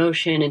terms of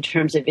emotion, in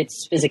terms of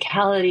its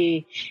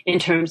physicality, in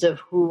terms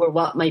of who or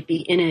what might be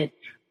in it.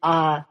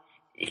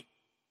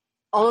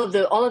 All of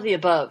the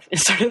above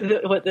is sort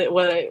of what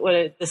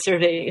the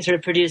survey sort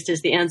of produced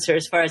as the answer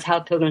as far as how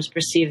pilgrims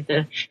perceive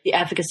the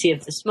efficacy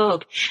of the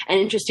smoke. And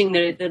interesting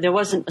that there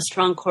wasn't a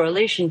strong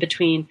correlation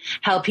between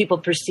how people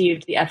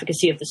perceived the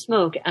efficacy of the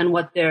smoke and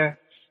what their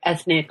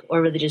ethnic or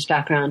religious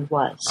background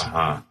was.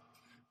 Uh-huh.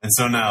 And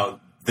so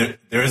now there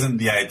isn't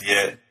the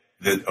idea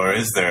that, or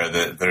is there,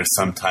 that there's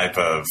some type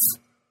of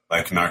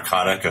like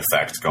narcotic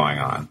effect going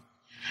on?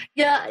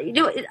 Yeah,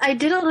 I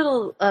did a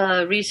little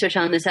research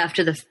on this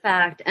after the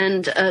fact,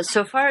 and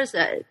so far as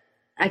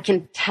I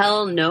can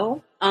tell,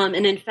 no.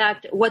 And in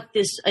fact, what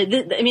this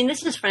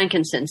is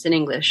frankincense in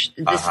English.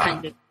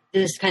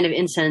 This kind of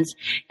incense,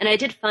 and I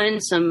did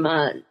find some,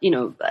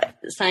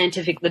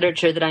 scientific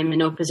literature that I'm in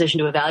no position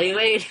to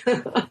evaluate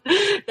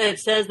that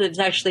says that it's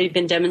actually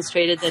been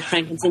demonstrated that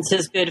frankincense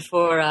is good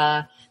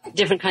for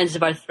different kinds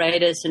of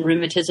arthritis and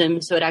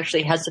rheumatism, so it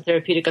actually has a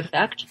therapeutic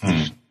effect.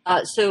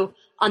 So.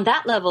 On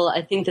that level,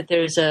 I think that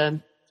there's a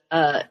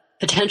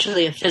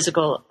potentially a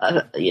physical,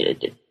 I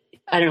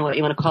don't know what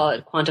you want to call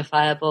it,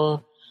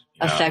 quantifiable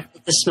effect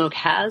that the smoke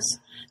has.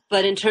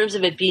 But in terms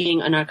of it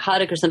being a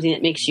narcotic or something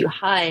that makes you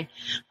high,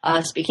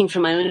 speaking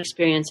from my own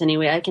experience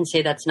anyway, I can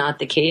say that's not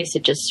the case.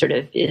 It just sort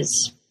of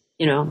is,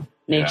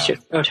 makes your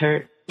throat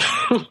hurt.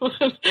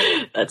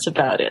 That's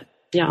about it.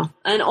 Yeah.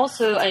 And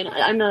also,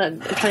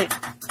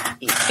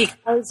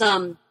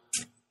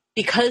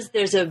 because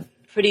there's a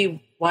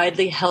pretty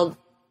widely held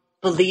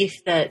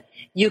belief that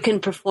you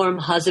can perform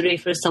hazari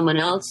for someone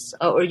else,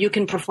 or you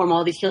can perform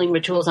all these healing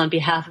rituals on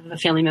behalf of a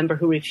family member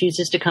who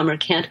refuses to come or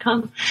can't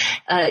come.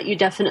 You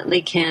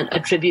definitely can't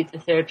attribute the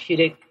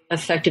therapeutic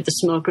effect of the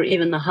smoke or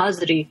even the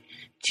hazari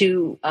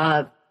to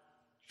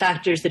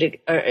factors that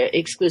are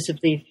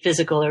exclusively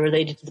physical or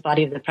related to the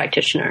body of the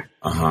practitioner.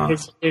 Uh-huh.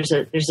 There's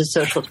a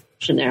social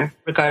tension there,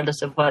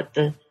 regardless of what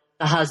the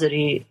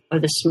hazari or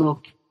the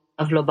smoke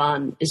of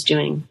loban is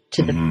doing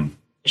to the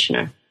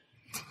practitioner.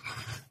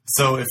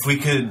 So if we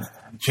could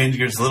change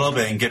gears a little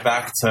bit and get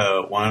back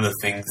to one of the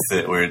things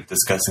that we were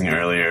discussing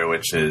earlier,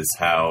 which is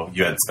how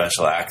you had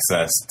special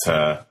access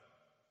to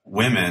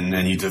women,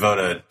 and you devote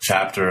a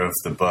chapter of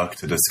the book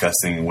to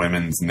discussing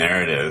women's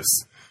narratives.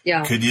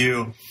 Yeah. Could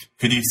you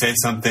say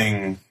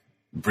something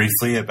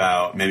briefly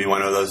about maybe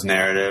one of those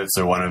narratives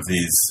or one of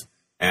these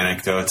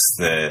anecdotes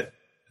that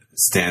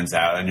stands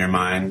out in your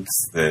mind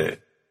that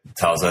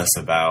tells us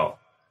about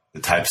the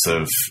types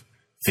of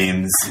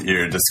themes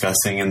you're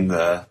discussing in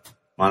the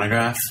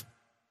monograph?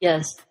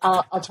 Yes.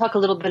 I'll talk a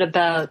little bit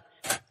about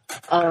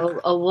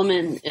a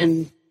woman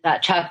in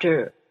that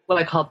chapter, what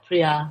I call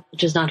Priya,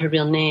 which is not her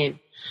real name,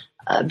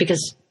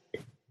 because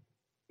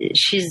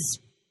she's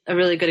a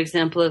really good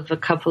example of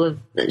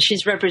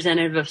she's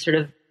representative of sort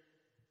of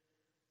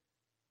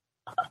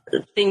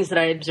things that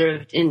I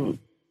observed in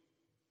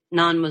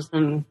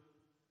non-Muslim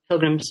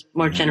pilgrims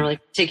more generally,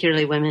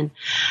 particularly women.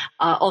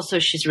 Also,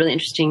 she's a really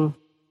interesting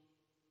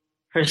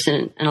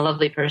person and a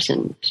lovely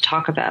person to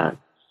talk about.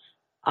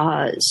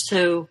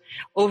 So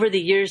over the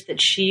years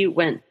that she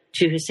went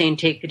to Hussain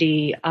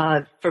Tekadi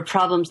for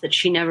problems that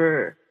she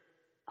never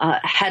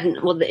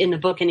hadn't, well, in the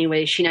book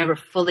anyway, she never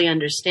fully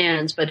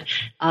understands, but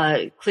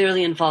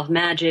clearly involved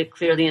magic,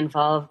 clearly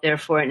involved,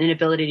 therefore, an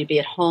inability to be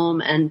at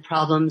home and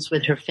problems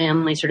with her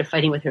family, sort of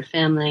fighting with her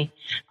family.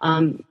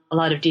 A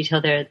lot of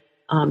detail there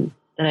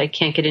that I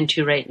can't get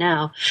into right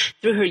now.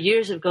 Through her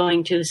years of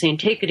going to St.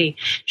 Tekeri,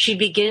 she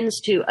begins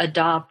to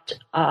adopt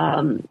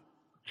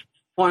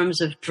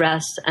forms of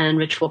dress and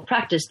ritual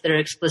practice that are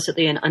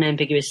explicitly and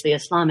unambiguously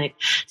Islamic.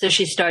 So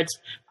she starts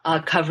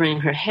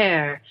covering her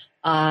hair,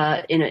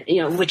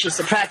 which is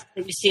the practice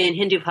that you see in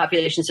Hindu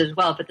populations as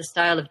well, but the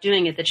style of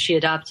doing it that she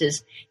adopts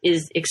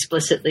is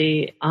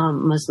explicitly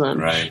Muslim.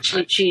 Right.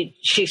 She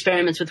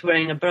experiments with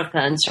wearing a burqa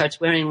and starts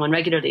wearing one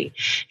regularly.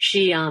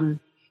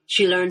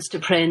 She learns to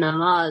pray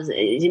namaz,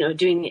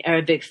 doing the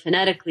Arabic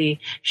phonetically.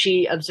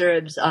 She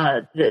observes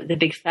the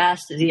big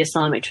fast of the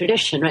Islamic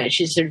tradition, right?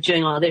 She's sort of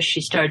doing all this.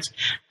 She starts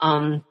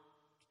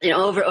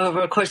over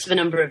a course of a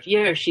number of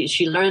years,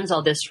 she learns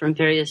all this from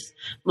various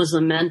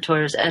Muslim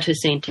mentors at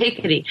Hussein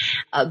Tekeri.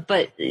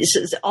 But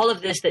all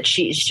of this that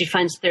she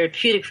finds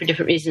therapeutic for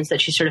different reasons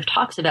that she sort of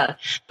talks about.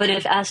 But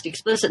if asked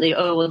explicitly,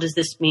 does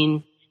this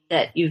mean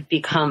that you've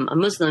become a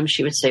Muslim?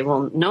 She would say,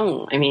 well,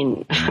 no, I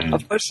mean,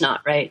 of course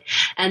not, right?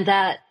 And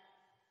that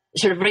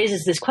sort of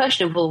raises this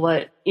question of, well,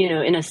 what,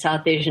 in a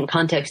South Asian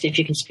context, if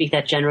you can speak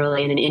that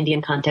generally, in an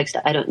Indian context,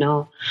 I don't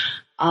know.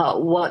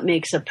 What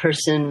makes a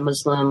person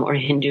Muslim or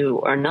Hindu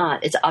or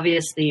not? It's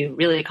obviously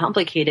really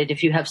complicated.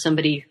 If you have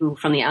somebody who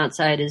from the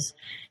outside is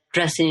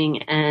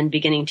dressing and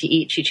beginning to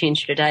eat, she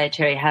changed her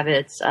dietary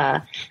habits,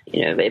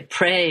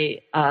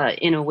 pray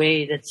in a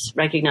way that's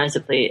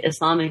recognizably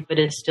Islamic, but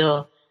is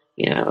still,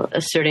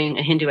 asserting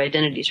a Hindu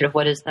identity. Sort of,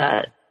 what does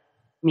that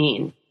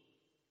mean?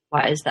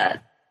 Why is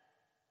that?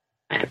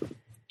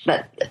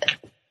 But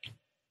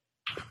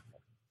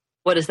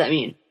what does that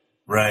mean?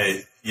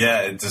 Right.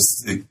 Yeah. It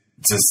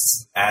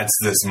just adds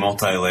to this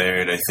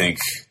multi-layered, I think,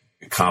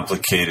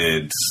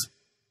 complicated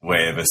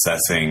way of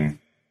assessing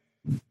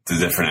the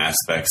different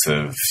aspects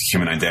of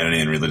human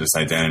identity and religious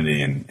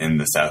identity in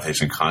the South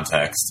Asian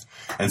context.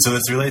 And so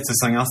this relates to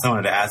something else I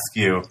wanted to ask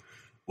you,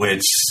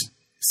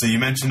 so you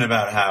mentioned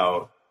about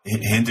how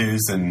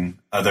Hindus and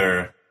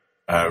other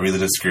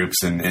religious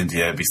groups in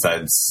India,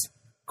 besides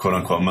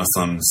quote-unquote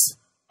Muslims,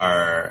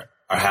 are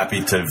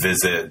happy to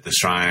visit the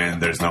shrine.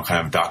 There's no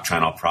kind of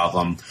doctrinal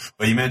problem.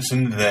 But you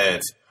mentioned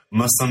that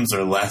Muslims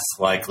are less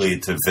likely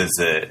to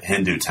visit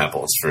Hindu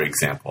temples, for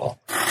example.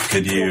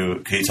 Could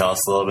you tell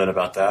us a little bit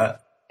about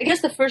that? I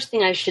guess the first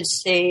thing I should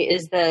say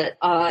is that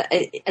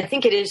I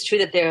think it is true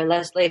that they are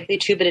less likely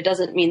to, but it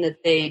doesn't mean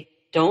that they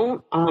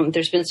don't.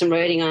 There's been some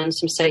writing on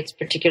some sites,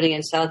 particularly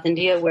in South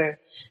India, where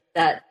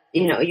that,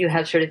 you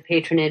have sort of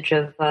patronage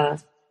of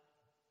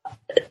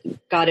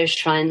goddess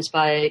shrines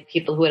by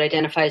people who would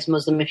identify as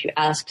Muslim if you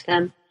asked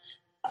them.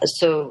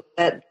 So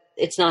that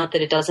it's not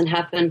that it doesn't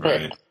happen,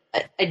 but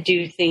right. I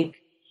do think,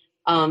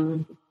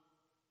 I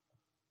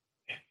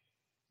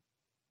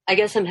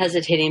guess I'm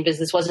hesitating because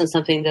this wasn't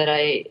something that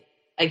I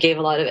gave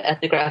a lot of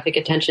ethnographic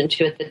attention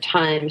to at the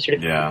time,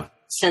 sort of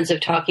sense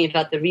of talking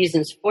about the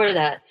reasons for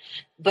that.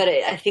 But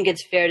I think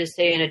it's fair to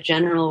say in a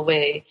general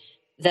way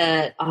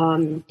that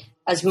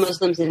as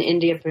Muslims in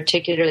India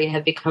particularly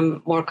have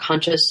become more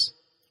conscious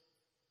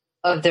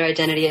of their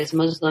identity as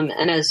Muslim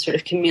and as sort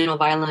of communal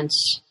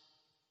violence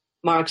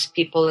marks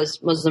people as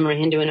Muslim or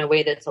Hindu in a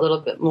way that's a little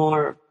bit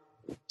more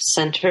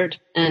centered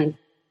and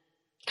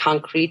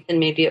concrete than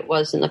maybe it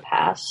was in the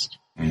past.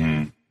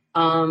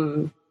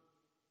 Mm-hmm.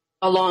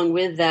 Along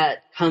with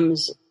that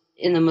comes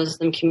in the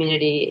Muslim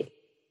community,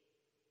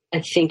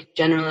 I think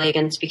generally,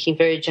 again, speaking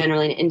very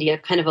generally in India,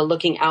 kind of a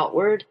looking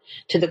outward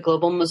to the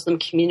global Muslim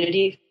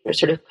community for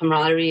sort of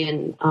camaraderie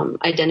and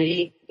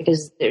identity,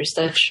 because there's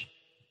such,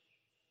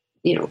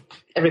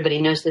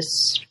 everybody knows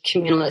this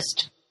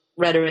communalist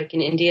rhetoric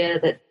in India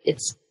that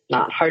it's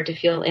not hard to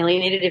feel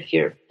alienated if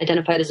you're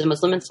identified as a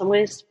Muslim in some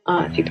ways,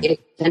 if you pay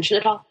attention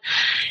at all.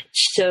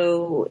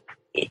 So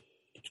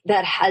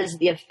that has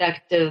the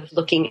effect of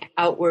looking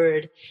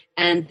outward,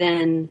 and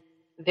then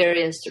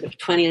various sort of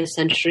 20th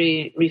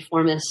century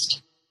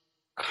reformist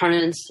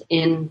currents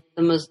in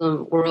the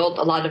Muslim world,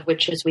 a lot of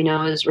which, as we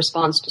know, is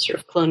response to sort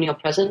of colonial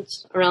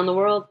presence around the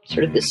world,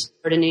 sort of this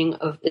burdening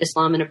of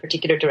Islam in a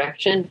particular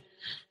direction,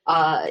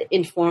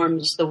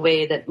 informs the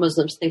way that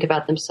Muslims think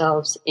about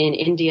themselves in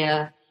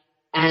India.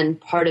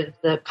 And part of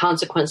the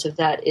consequence of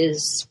that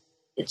is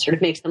it sort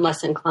of makes them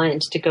less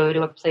inclined to go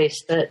to a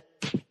place that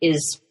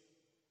is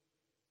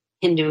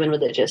Hindu and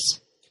religious.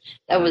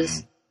 That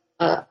was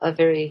a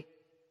very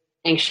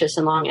anxious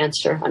and long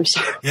answer. I'm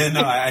sorry. Yeah,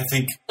 no, I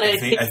think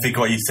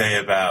what you say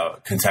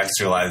about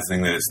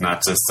contextualizing that it's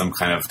not just some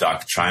kind of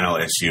doctrinal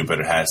issue, but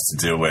it has to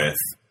do with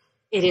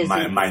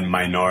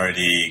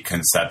minority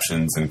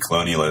conceptions and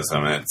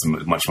colonialism, and it's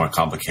much more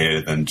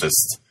complicated than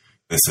just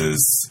this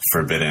is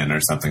forbidden or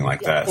something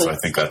like that. So I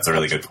think that's a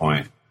really good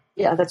point.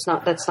 Yeah, that's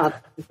not where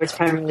it's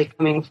primarily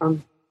coming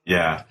from.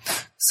 Yeah.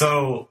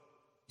 So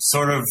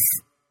sort of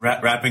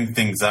wrapping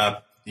things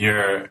up,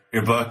 your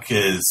book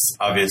is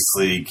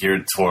obviously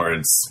geared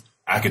towards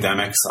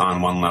academics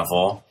on one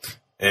level.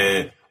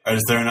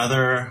 Is there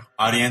another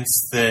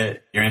audience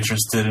that you're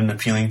interested in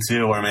appealing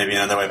to, or maybe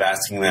another way of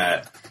asking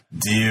that?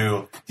 Do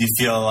you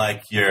feel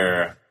like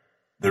the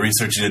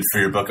research you did for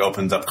your book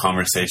opens up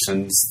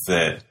conversations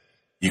that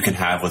you can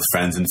have with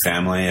friends and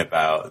family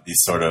about these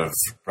sort of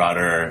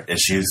broader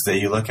issues that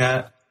you look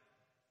at?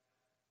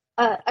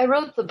 I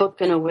wrote the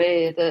book in a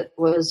way that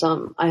was,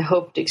 I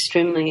hoped,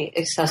 extremely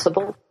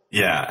accessible.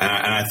 Yeah,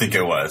 and I think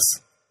it was,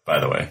 by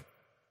the way.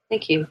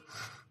 Thank you.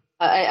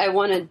 I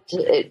wanted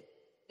to,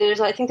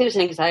 I think there's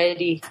an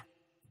anxiety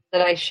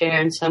that I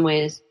share in some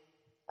ways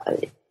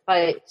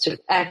by sort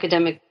of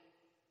academics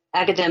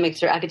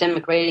or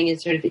academic writing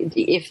is sort of,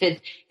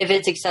 if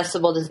it's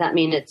accessible, does that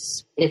mean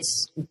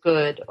it's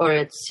good or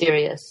it's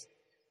serious?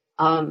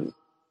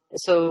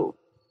 So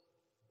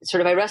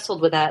sort of I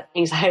wrestled with that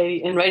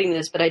anxiety in writing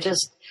this, but I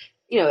just,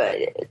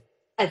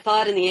 I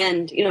thought in the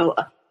end,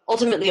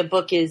 ultimately a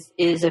book is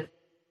a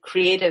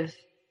creative,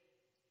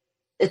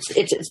 it's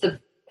the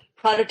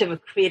product of a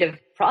creative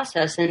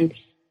process, and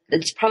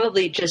it's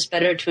probably just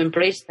better to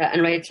embrace that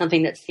and write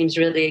something that seems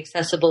really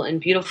accessible and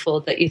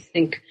beautiful that you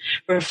think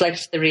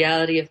reflects the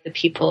reality of the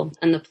people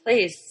and the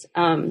place,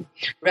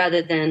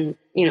 rather than,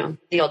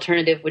 the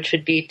alternative, which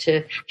would be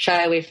to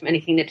shy away from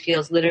anything that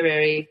feels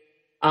literary,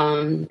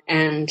 and,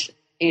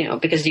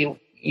 because you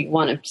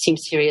want to seem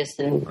serious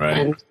and, right.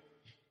 and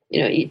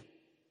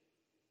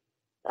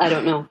I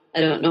don't know.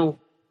 I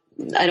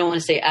don't want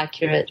to say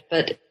accurate,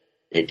 but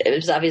it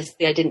was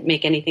obviously I didn't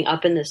make anything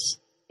up in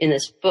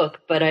this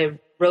book, but I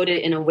wrote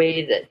it in a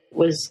way that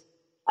was,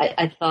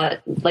 I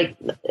thought, like,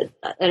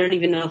 I don't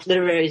even know if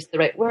literary is the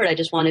right word. I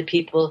just wanted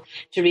people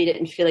to read it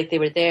and feel like they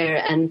were there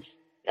and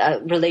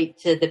relate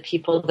to the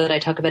people that I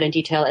talk about in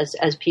detail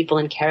as people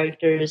and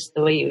characters,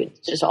 the way you,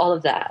 just all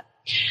of that.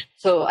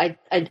 So I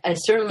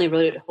certainly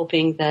wrote it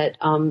hoping that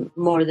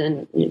more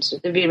than,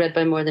 to be read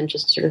by more than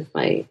just sort of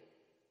my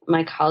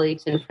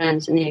colleagues and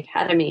friends in the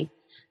academy.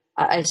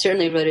 I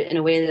certainly wrote it in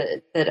a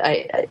way that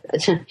I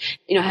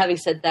having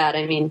said that,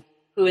 I mean,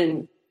 who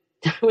in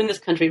this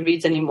country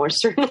reads anymore?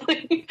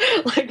 Certainly,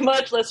 like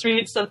much less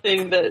reads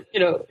something that,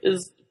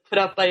 is put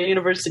out by a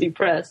university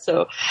press.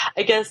 So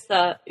I guess,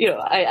 I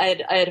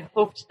had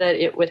hoped that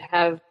it would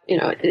have,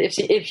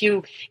 if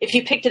you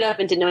picked it up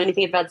and didn't know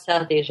anything about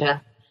South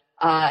Asia,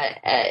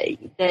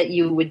 that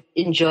you would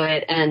enjoy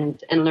it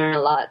and learn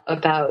a lot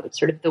about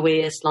sort of the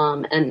way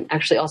Islam and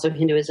actually also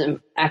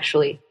Hinduism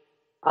actually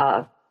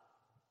are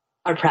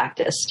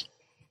practiced.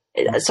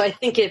 So I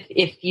think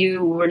if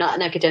you were not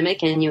an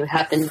academic and you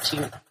happened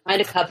to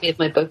find a copy of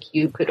my book,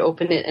 you could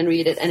open it and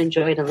read it and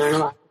enjoy it and learn a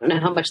lot. I don't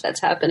know how much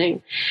that's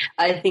happening.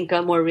 I think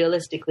more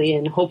realistically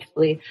and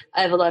hopefully,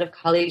 I have a lot of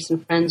colleagues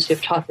and friends who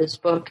have taught this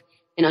book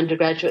in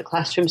undergraduate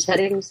classroom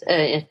settings,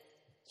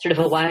 sort of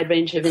a wide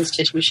range of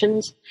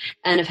institutions,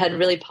 and have had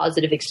really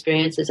positive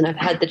experiences. And I've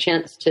had the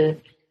chance to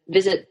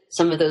visit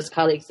some of those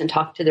colleagues and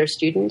talk to their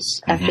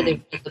students after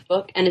they read the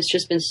book. And it's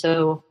just been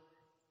so,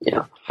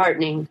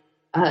 heartening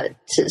to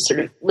sort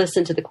of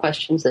listen to the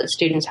questions that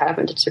students have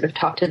and to sort of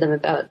talk to them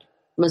about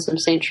Muslim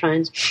saint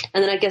shrines.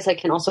 And then I guess I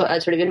can also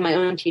add sort of in my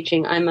own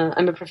teaching, I'm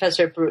a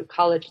professor at Baruch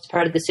College. It's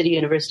part of the City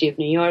University of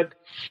New York.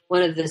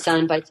 One of the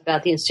sound bites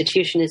about the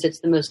institution is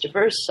it's the most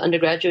diverse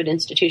undergraduate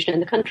institution in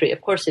the country.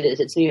 Of course it is.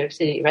 It's New York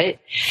City, right?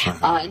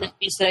 And that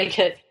means that I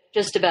get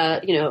just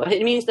about,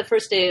 it means the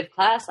first day of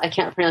class, I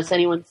can't pronounce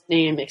anyone's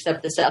name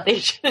except the South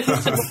Asian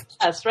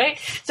class, right?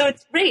 So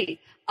it's great.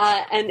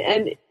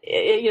 And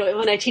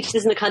when I teach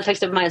this in the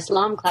context of my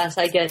Islam class,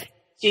 I get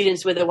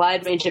students with a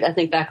wide range of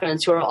ethnic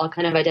backgrounds who are all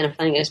kind of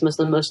identifying as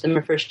Muslim. Most of them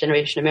are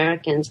first-generation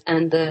Americans.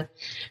 And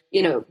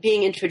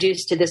being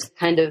introduced to this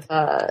kind of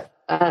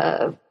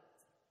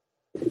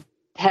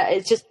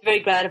it's just very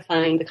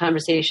gratifying, the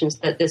conversations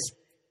that this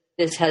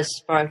has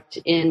sparked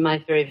in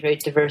my very, very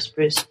diverse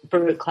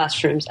Baruch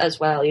classrooms as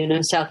well.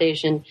 South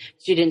Asian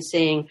students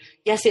saying,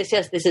 yes,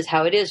 this is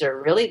how it is,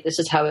 or really, this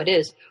is how it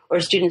is. Or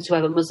students who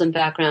have a Muslim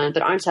background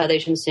but aren't South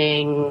Asian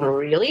saying,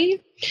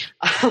 really?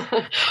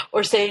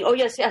 Or saying, oh,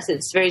 yes,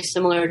 it's very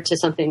similar to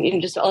something.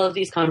 Just all of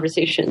these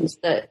conversations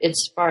that it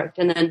sparked.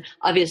 And then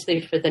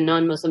obviously for the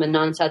non-Muslim and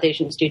non-South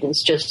Asian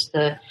students, just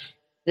the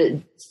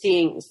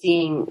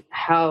seeing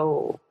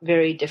how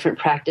very different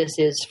practice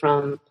is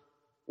from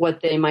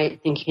what they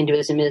might think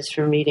Hinduism is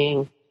from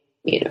reading,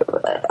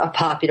 a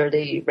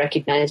popularly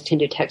recognized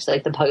Hindu text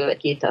like the Bhagavad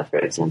Gita, for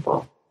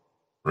example.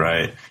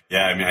 Right.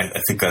 Yeah. I mean,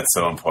 I think that's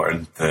so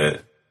important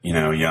that,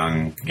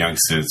 young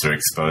students are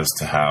exposed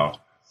to how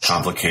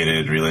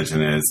complicated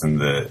religion is, and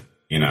that,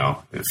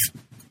 if,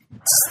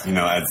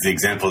 as the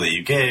example that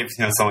you gave,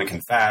 someone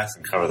can fast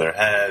and cover their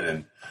head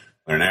and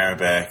learn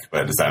Arabic,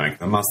 but does that make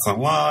them Muslim?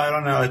 Well, I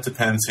don't know. It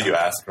depends who you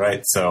ask,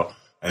 right? So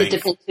it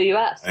depends who you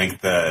ask. I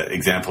think the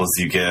examples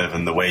you give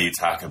and the way you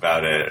talk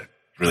about it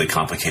really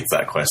complicates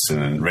that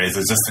question and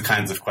raises just the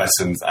kinds of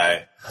questions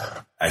I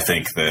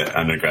think that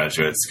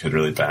undergraduates could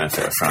really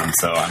benefit from.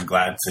 So I'm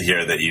glad to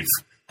hear that you've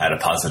had a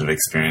positive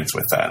experience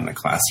with that in the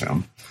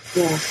classroom.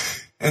 Yeah.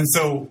 And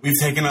so we've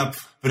taken up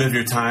a bit of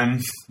your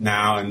time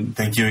now, and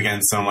thank you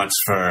again so much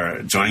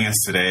for joining us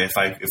today.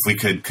 If we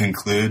could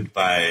conclude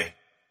by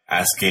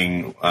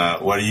asking,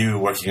 what are you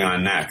working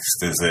on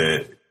next? Is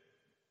it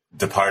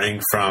departing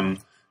from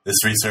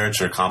this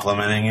research or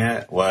complementing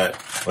it? What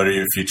are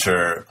your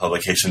future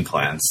publication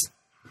plans?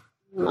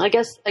 I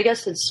guess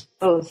it's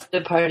both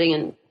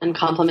departing and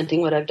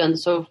complementing what I've done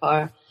so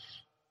far.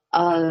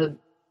 I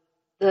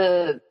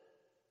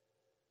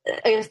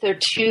guess there are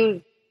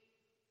two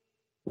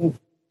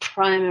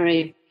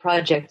primary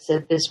projects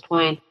at this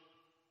point.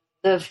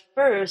 The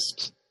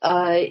first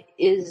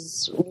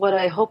is what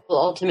I hope will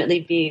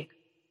ultimately be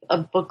a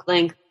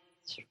book-length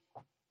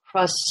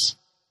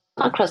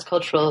not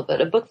cross-cultural, but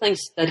a book-length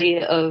study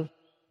of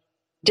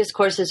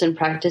discourses and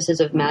practices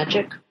of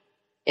magic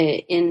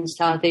in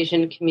South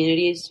Asian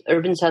communities,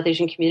 urban South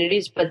Asian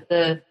communities,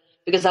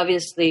 because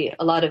obviously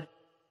a lot of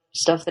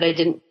stuff that I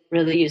didn't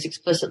really use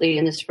explicitly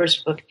in this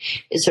first book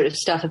is sort of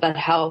stuff about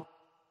how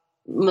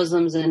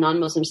Muslims and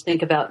non-Muslims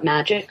think about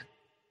magic,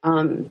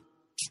 and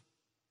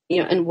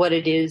what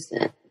it is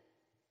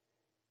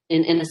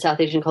in a South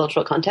Asian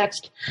cultural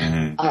context.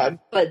 Mm-hmm.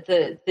 But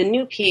the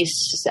new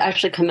piece has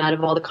actually come out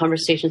of all the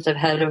conversations I've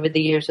had over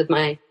the years with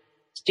my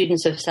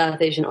students of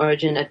South Asian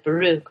origin at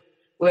Baruch,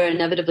 where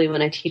inevitably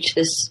when I teach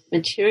this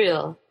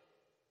material,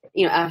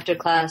 after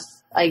class,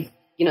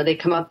 they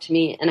come up to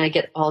me and I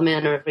get all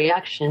manner of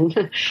reaction.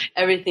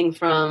 Everything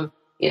from,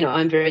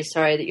 I'm very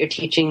sorry that you're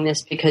teaching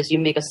this because you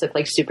make us look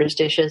like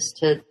superstitious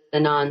to the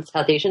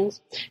non-South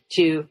Asians,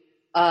 to,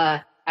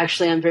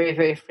 actually, I'm very,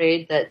 very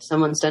afraid that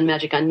someone's done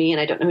magic on me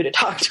and I don't know who to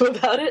talk to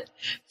about it.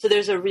 So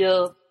there's a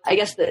real, I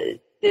guess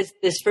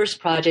this first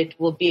project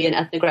will be an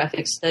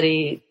ethnographic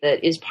study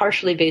that is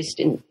partially based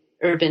in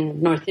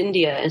urban North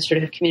India and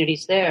sort of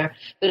communities there,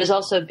 but is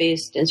also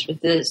based in sort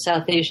of the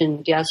South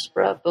Asian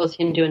diaspora, both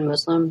Hindu and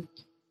Muslim,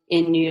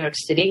 in New York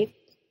City,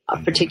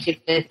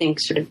 particularly, I think,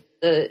 sort of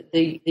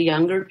the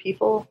younger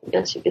people, I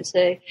guess you could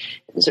say,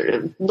 and sort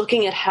of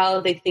looking at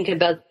how they think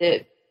about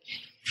their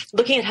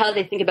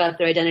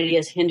identity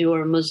as Hindu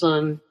or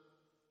Muslim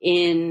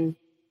in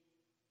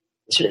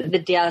sort of the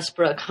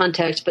diaspora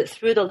context, but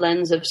through the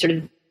lens of sort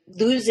of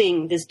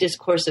losing this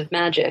discourse of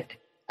magic,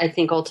 I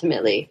think,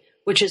 ultimately,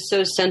 which is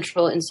so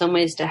central in some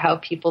ways to how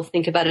people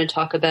think about and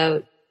talk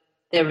about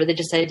their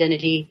religious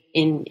identity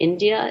in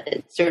India,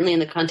 certainly in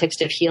the context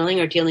of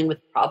healing or dealing with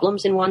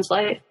problems in one's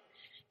life.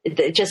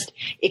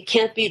 It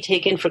can't be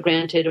taken for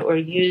granted or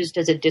used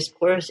as a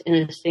discourse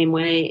in the same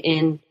way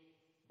in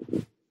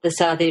the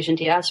South Asian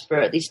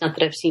diaspora, at least not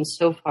that I've seen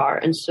so far.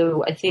 And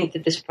so I think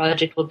that this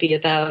project will be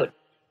about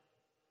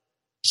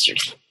sort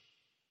of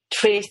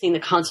tracing the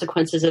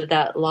consequences of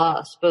that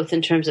loss, both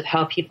in terms of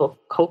how people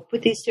cope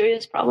with these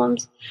serious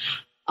problems,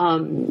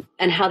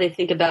 and how they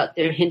think about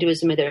their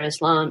Hinduism or their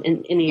Islam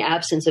in the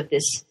absence of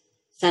this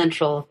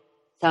central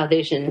South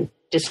Asian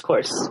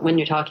discourse when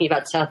you're talking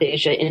about South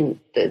Asia in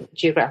the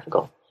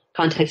geographical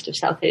context of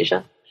South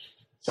Asia.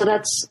 So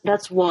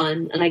that's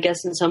one, and I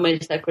guess in some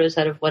ways that grows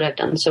out of what I've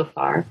done so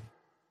far.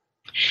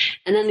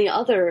 And then the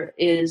other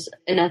is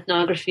an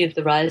ethnography of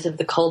the rise of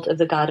the cult of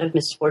the god of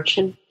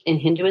misfortune in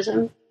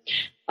Hinduism,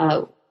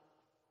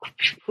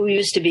 who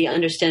used to be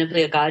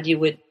understandably a god you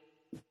would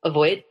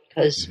avoid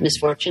because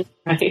misfortune,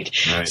 right?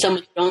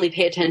 Someone could only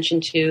pay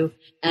attention to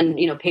and,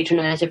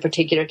 patronize a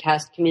particular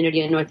caste community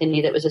in North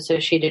India that was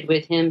associated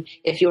with him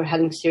if you were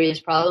having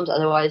serious problems.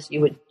 Otherwise, you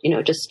would,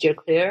 just steer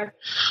clear.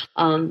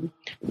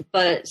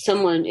 But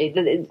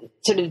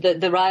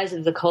the rise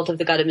of the cult of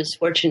the god of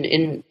misfortune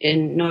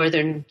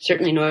in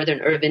certainly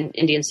northern urban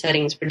Indian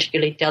settings,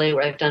 particularly Delhi,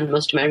 where I've done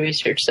most of my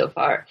research so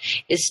far,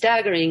 is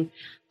staggering.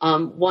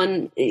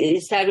 One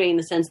is staggering in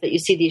the sense that you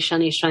see these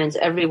Shani shrines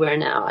everywhere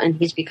now, and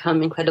he's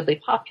become incredibly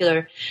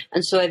popular.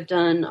 And so I've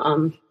done,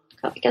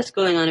 I guess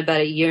going on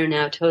about a year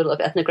now total of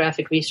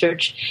ethnographic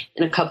research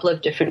in a couple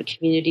of different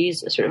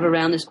communities, sort of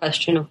around this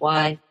question of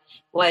why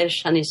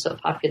is Shani so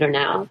popular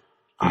now?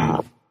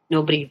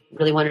 Nobody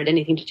really wanted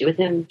anything to do with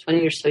him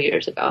 20 or so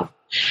years ago.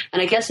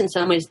 And I guess in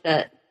some ways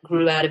that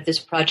grew out of this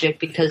project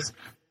because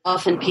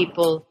often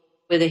people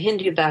with a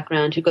Hindu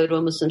background who go to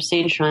a Muslim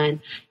saint shrine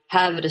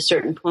have at a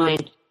certain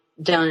point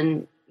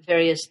done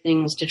various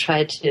things to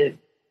try to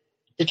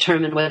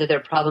determine whether their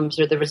problems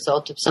are the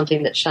result of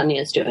something that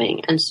Shani is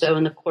doing. And so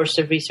in the course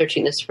of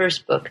researching this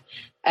first book,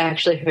 I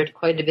actually heard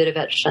quite a bit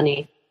about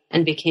Shani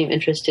and became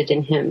interested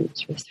in him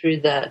sort of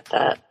through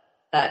that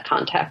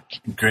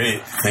contact.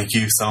 Great. Thank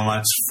you so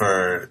much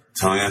for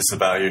telling us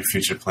about your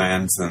future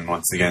plans. And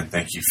once again,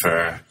 thank you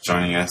for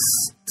joining us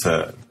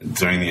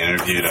during the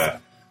interview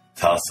to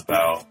tell us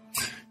about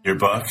your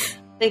book.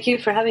 Thank you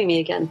for having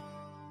me again.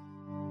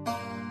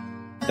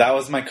 That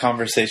was my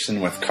conversation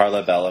with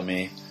Carla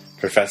Bellamy,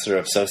 professor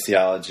of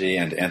sociology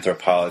and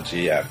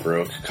anthropology at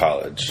Baruch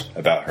College,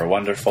 about her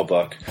wonderful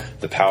book,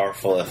 The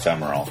Powerful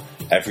Ephemeral,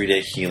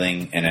 Everyday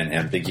Healing in an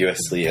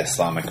Ambiguously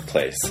Islamic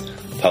Place,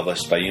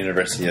 published by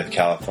University of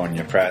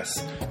California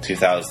Press,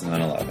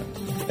 2011.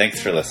 Thanks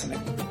for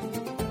listening.